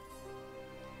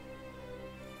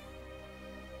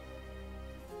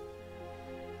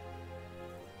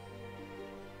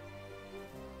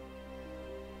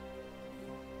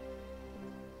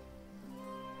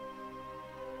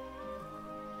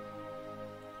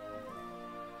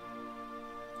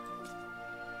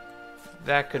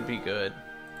 That could be good.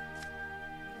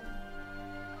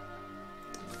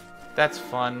 That's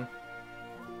fun.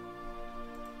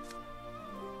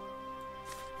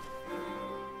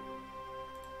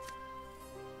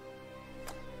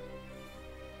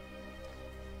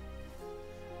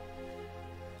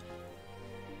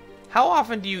 How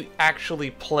often do you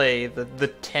actually play the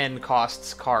 10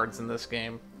 costs cards in this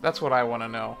game? That's what I want to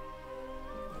know.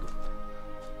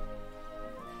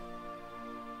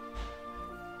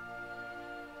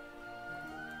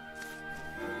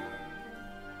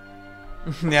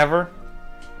 Never?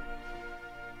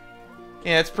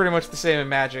 Yeah, it's pretty much the same in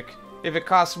Magic. If it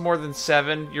costs more than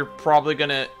 7, you're probably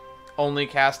gonna only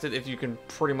cast it if you can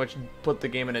pretty much put the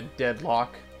game in a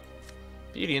deadlock.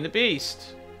 Beauty and the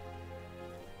Beast.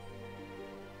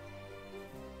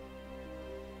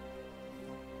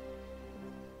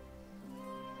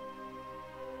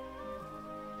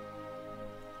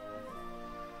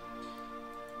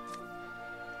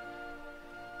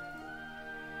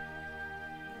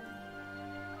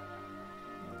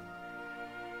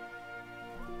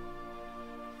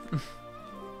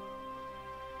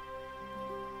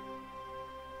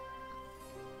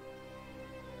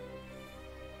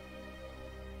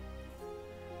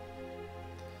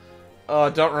 Oh,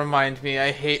 don't remind me.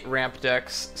 I hate ramp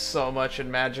decks so much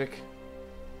in Magic.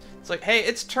 It's like, hey,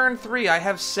 it's turn 3. I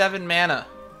have 7 mana.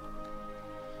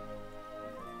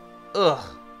 Ugh.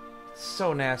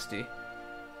 So nasty.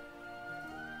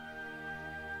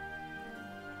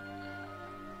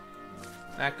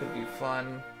 That could be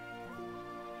fun.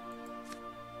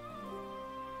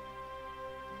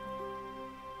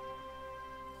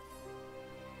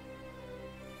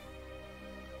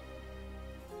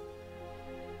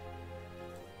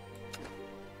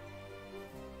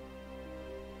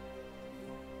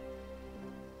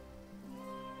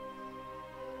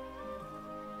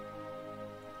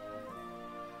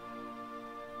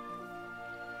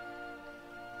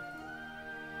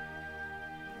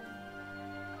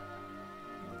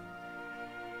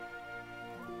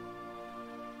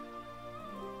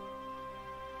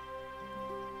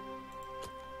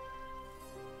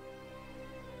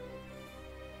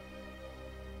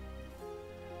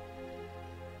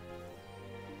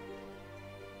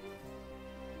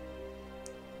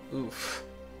 Oof.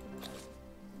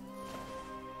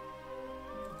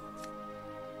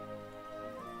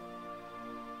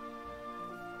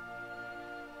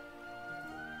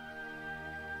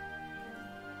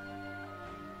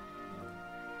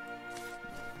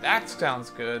 That sounds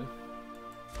good.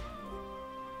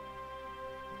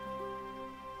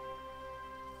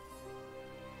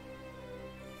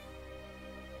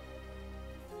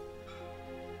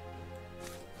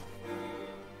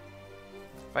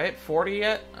 Have I hit 40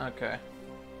 yet? Okay.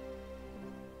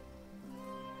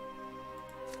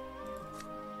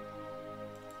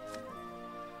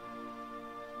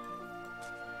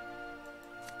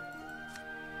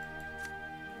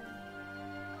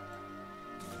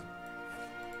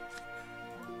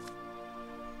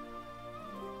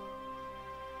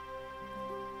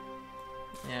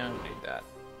 Yeah, I don't need that.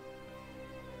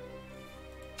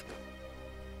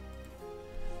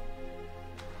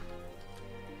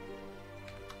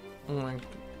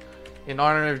 In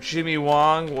honor of Jimmy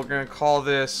Wong, we're gonna call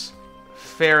this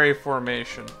Fairy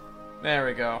Formation. There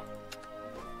we go.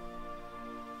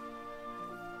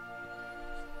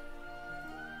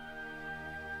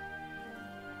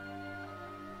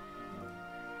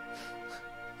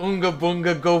 Oonga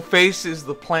Boonga Go Face is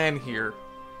the plan here.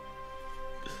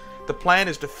 The plan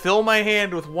is to fill my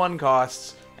hand with 1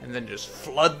 costs and then just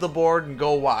flood the board and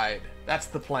go wide. That's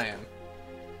the plan.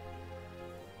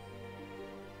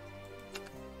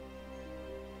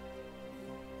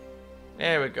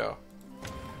 There we go.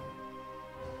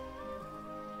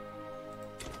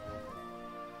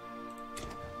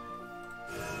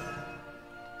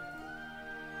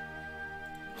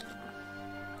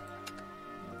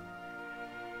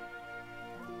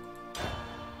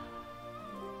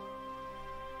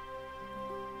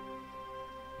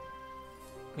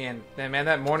 Man,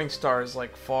 that Morningstar is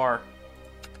like far.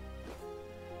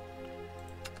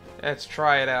 Let's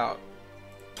try it out.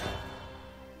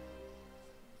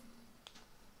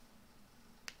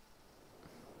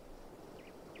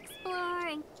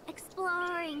 Exploring,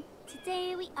 exploring.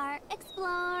 Today we are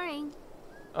exploring.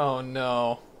 Oh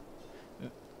no. I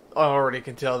already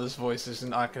can tell this voice is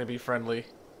not going to be friendly.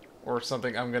 Or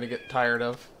something I'm going to get tired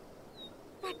of.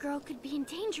 That girl could be in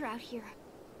danger out here.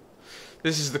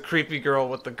 This is the creepy girl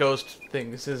with the ghost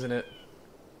things, isn't it?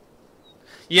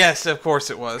 Yes, of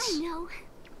course it was. I know.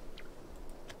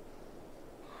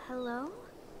 Hello?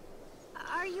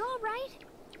 Are you alright?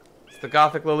 It's the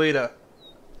Gothic Lolita.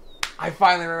 I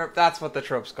finally remember. That's what the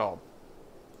trope's called.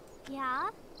 Yeah?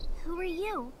 Who are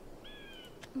you?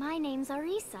 My name's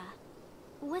Arisa.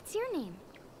 What's your name?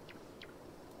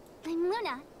 I'm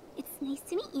Luna. It's nice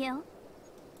to meet you.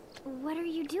 What are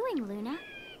you doing, Luna?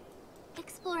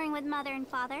 Exploring with Mother and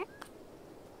Father.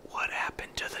 What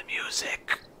happened to the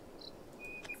music?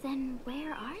 Then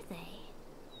where are they?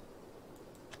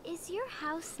 Is your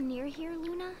house near here,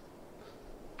 Luna?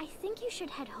 I think you should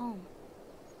head home.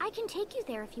 I can take you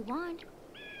there if you want.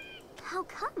 How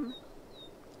come?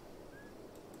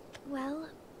 Well,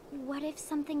 what if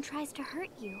something tries to hurt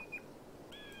you?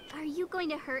 Are you going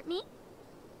to hurt me?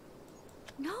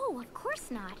 No, of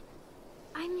course not.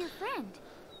 I'm your friend.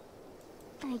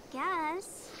 I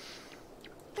guess.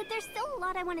 But there's still a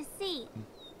lot I want to see.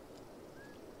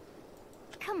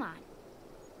 Come on.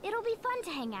 It'll be fun to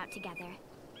hang out together.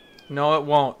 No, it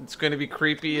won't. It's going to be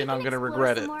creepy, We and I'm can going to explore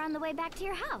regret some it. more on the way back to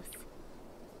your house.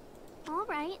 All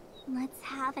right, let's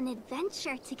have an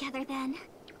adventure together then.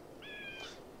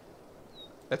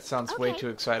 That sounds way too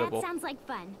excitable. That sounds like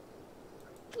fun.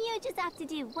 You just have to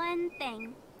do one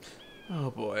thing.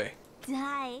 Oh boy.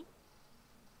 Die.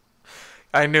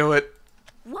 I knew it.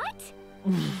 What?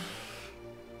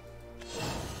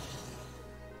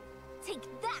 Take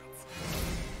that.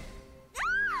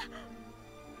 Ah!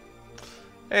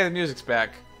 Hey, the music's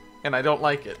back. And I don't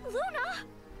like it. Luna!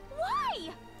 Why?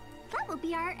 That will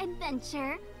be our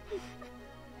adventure.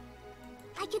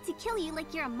 I get to kill you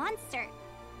like you're a monster.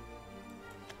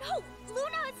 No!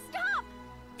 Luna, stop!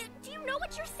 Do you know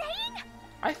what you're saying?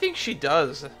 I think she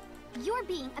does. You're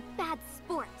being a bad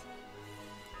sport.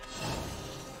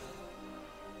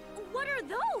 What are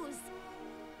those?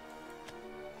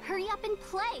 Hurry up and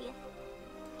play.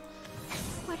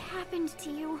 What happened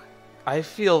to you? I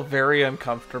feel very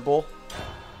uncomfortable.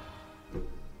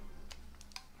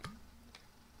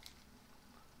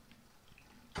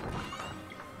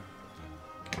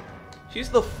 She's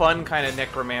the fun kind of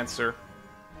necromancer.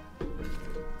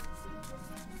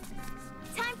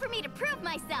 Time for me to prove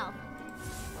myself.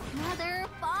 Mother,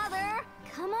 father,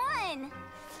 come on.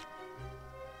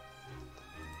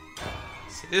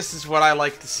 See, this is what I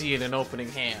like to see in an opening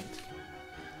hand.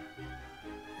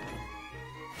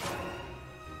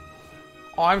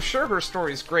 Oh, I'm sure her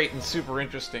story's great and super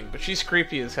interesting, but she's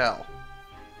creepy as hell.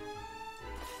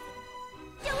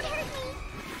 Don't hurt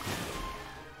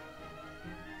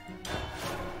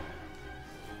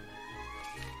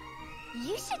me.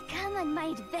 You should come on my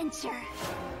adventure.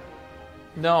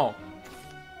 No.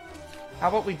 How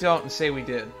about we don't and say we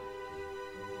did?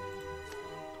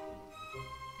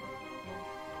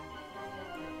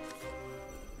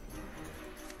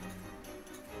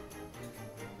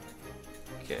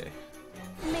 Okay.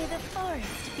 May the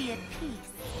forest be at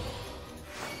peace.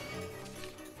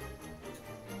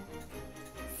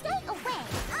 Stay away.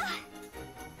 Ah.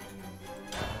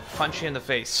 Punch you in the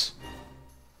face.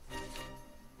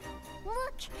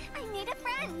 Look, I made a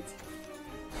friend.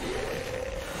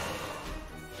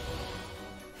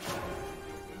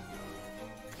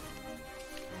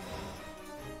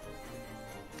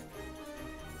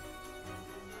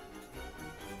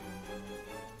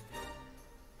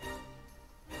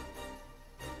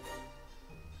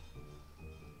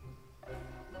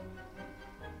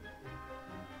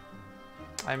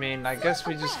 I mean, I guess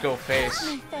we just go face.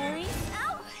 Me, fairies.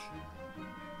 Ow.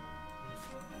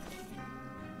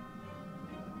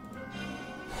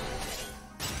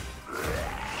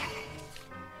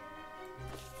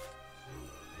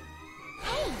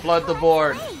 Hey, Flood the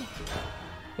board. hey.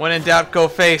 When in doubt, go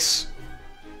face.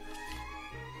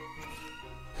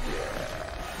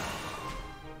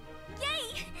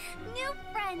 Yay! New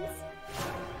friends.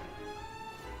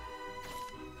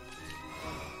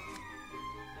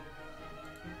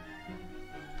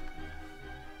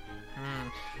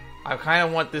 I kind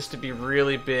of want this to be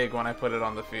really big when I put it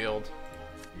on the field.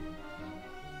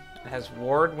 It has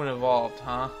ward when evolved,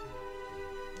 huh?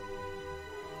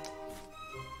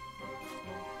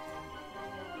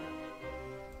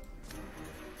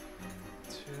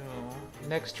 Two.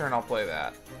 Next turn I'll play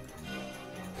that.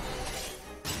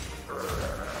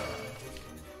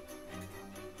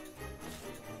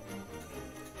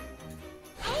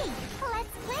 Hey,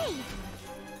 let's play.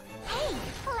 Hey,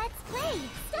 let's play.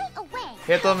 Stay away.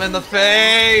 Hit them in the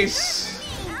face!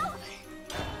 Ow.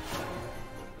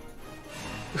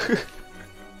 I'm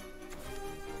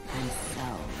so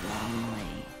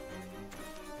lonely.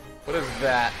 What is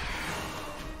that?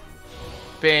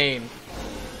 Bane.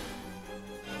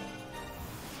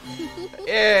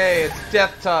 Yay, it's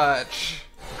Death Touch.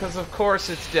 Because of course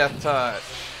it's Death Touch.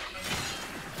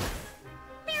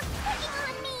 They're picking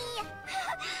on me.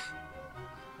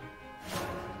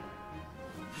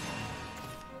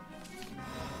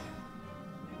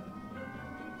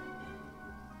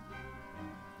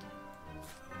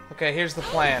 Okay, here's the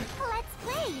plan. Let's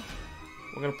play.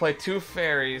 We're gonna play two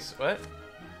fairies. What?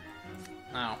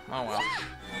 Oh, oh well.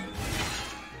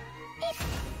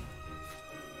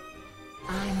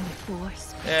 I'm the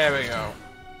force. There we go.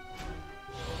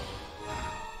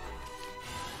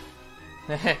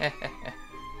 Hey,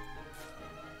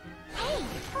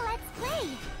 let's play.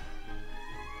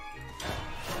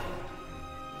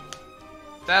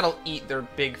 That'll eat their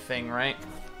big thing, right?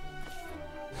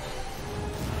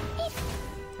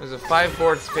 There's a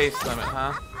 5-board space limit,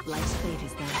 huh? Life's fate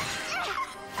is that.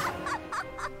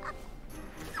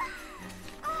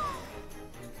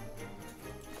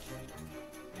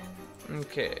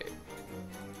 Okay.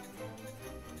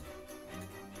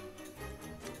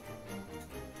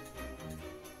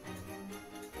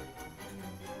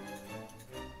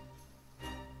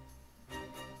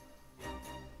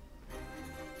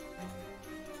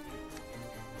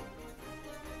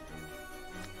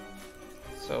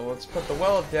 So let's put the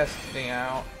Well of Destiny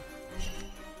out.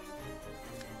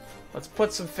 Let's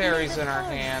put some fairies in our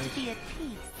hand. Be at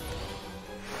peace.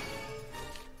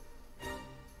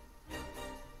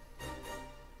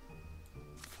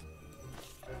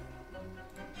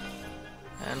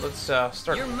 And let's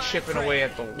start chipping away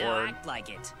at the Now ward. act like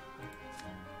it.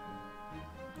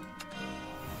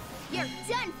 You're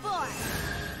done for!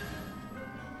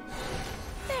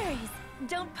 Fairies,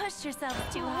 don't push yourselves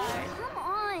too hard. Come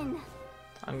on!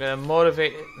 I'm gonna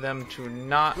motivate them to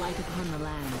not Light upon the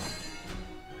land.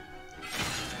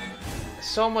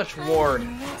 so much ward.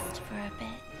 I'm gonna rest for a bit.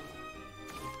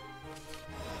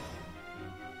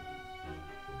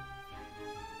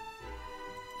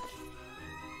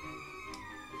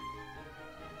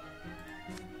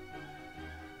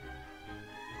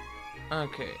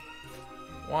 Okay.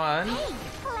 1, Hey,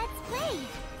 let's play!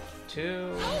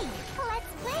 2. Hey,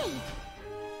 let's play!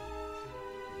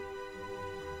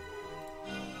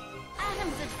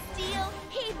 Atoms of steel,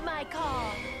 heed my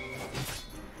call.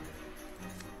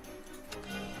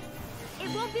 It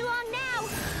won't be long now!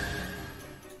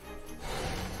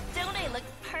 Don't I look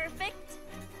perfect?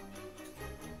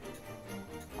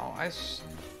 Oh, I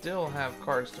still have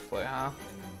cards to play, huh?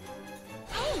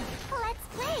 Hey, let's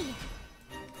play!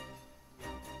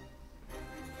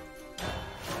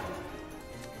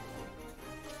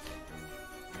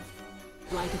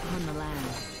 Light upon the land.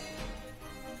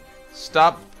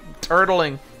 Stop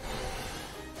turtling.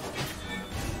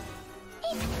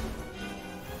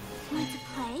 Want to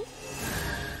play?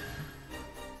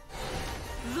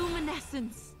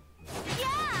 Luminescence.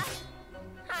 Yeah!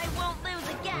 I won't lose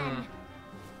again.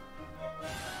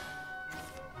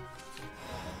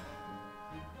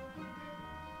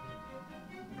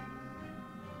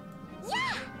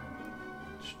 Yeah!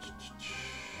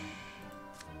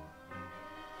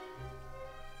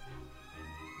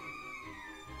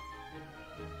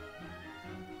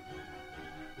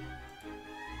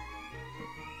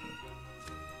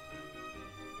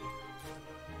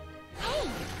 Hey,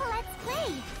 let's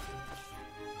play!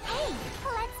 Hey,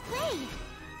 let's play!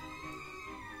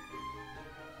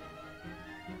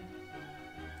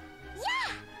 Yeah!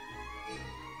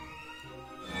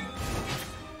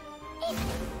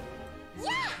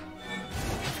 Yeah!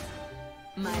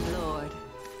 My lord.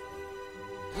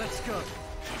 Let's go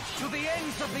to the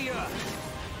ends of the earth.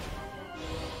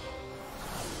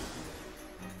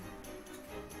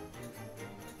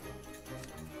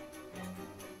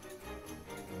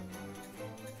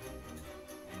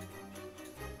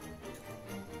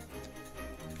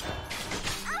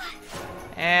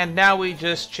 And now we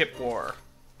just chip war.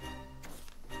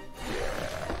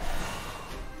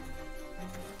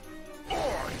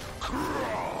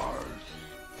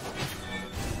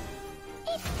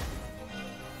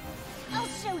 I'll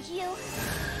show you.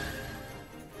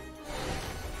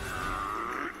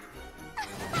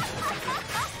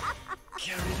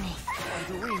 Carried off by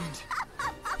the wind.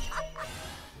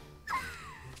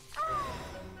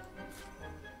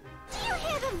 Do you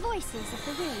hear the voices of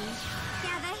the wind?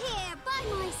 Gather here by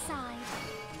my side.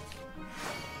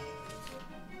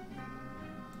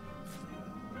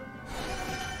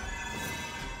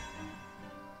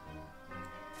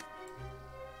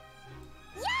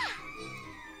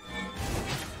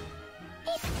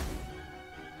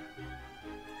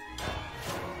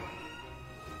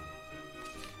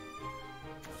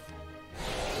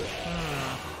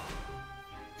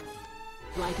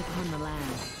 Light upon the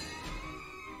land.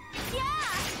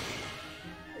 Yeah!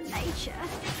 Nature.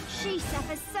 She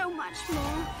suffers so much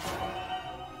more.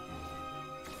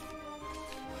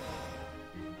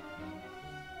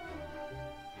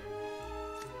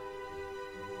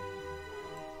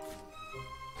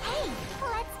 Hey,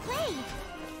 let's play!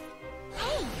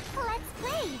 Hey, let's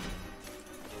play!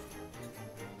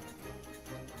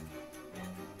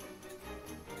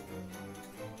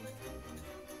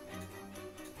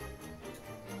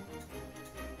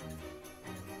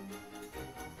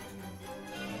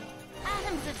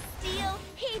 Atoms of steel,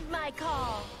 heed my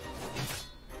call.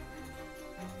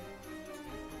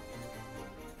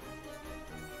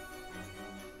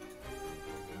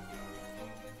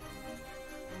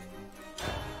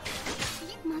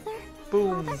 Mother?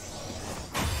 Boom. Mother?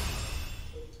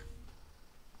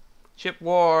 Chip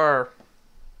war.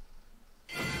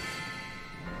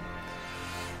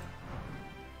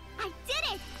 I did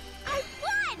it! I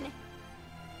won!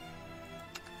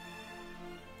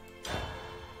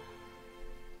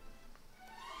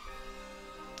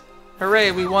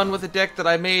 Hooray, we won with a deck that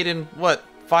I made in, what,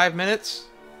 5 minutes?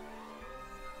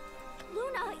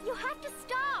 Luna, you have to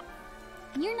stop!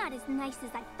 You're not as nice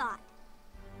as I thought.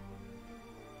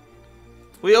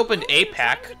 We opened Why are a you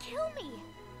pack. trying to kill me?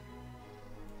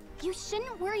 You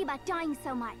shouldn't worry about dying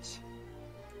so much.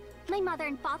 My mother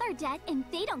and father are dead, and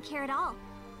they don't care at all.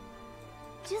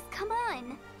 Just come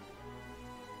on.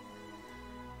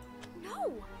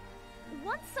 No!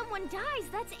 Once someone dies,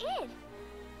 that's it!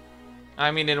 I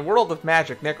mean, in a world of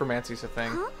magic, necromancy's a thing.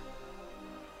 Huh?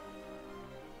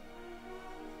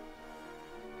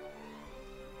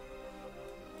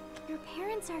 Your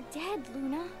parents are dead,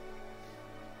 Luna.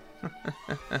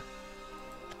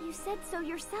 You said so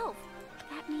yourself.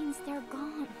 That means they're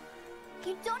gone.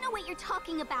 You don't know what you're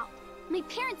talking about. My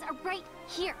parents are right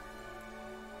here.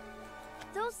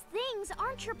 Those things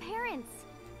aren't your parents.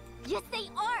 Yes, they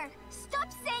are. Stop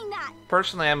saying that.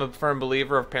 Personally, I'm a firm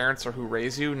believer of parents are who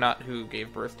raise you, not who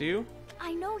gave birth to you.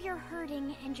 I know you're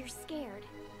hurting and you're scared.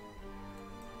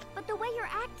 But the way you're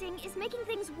acting is making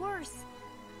things worse.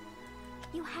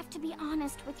 You have to be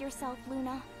honest with yourself,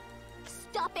 Luna.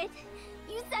 Stop it!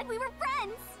 You said we were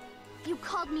friends! You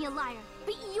called me a liar,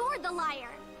 but you're the liar!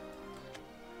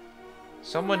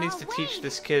 Someone Luna, needs to teach wait.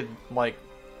 this kid, like,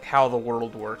 how the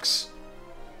world works.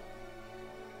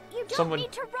 You don't Someone-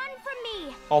 need to run from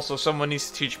me! Also, someone needs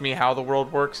to teach me how the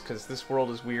world works, because this world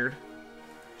is weird.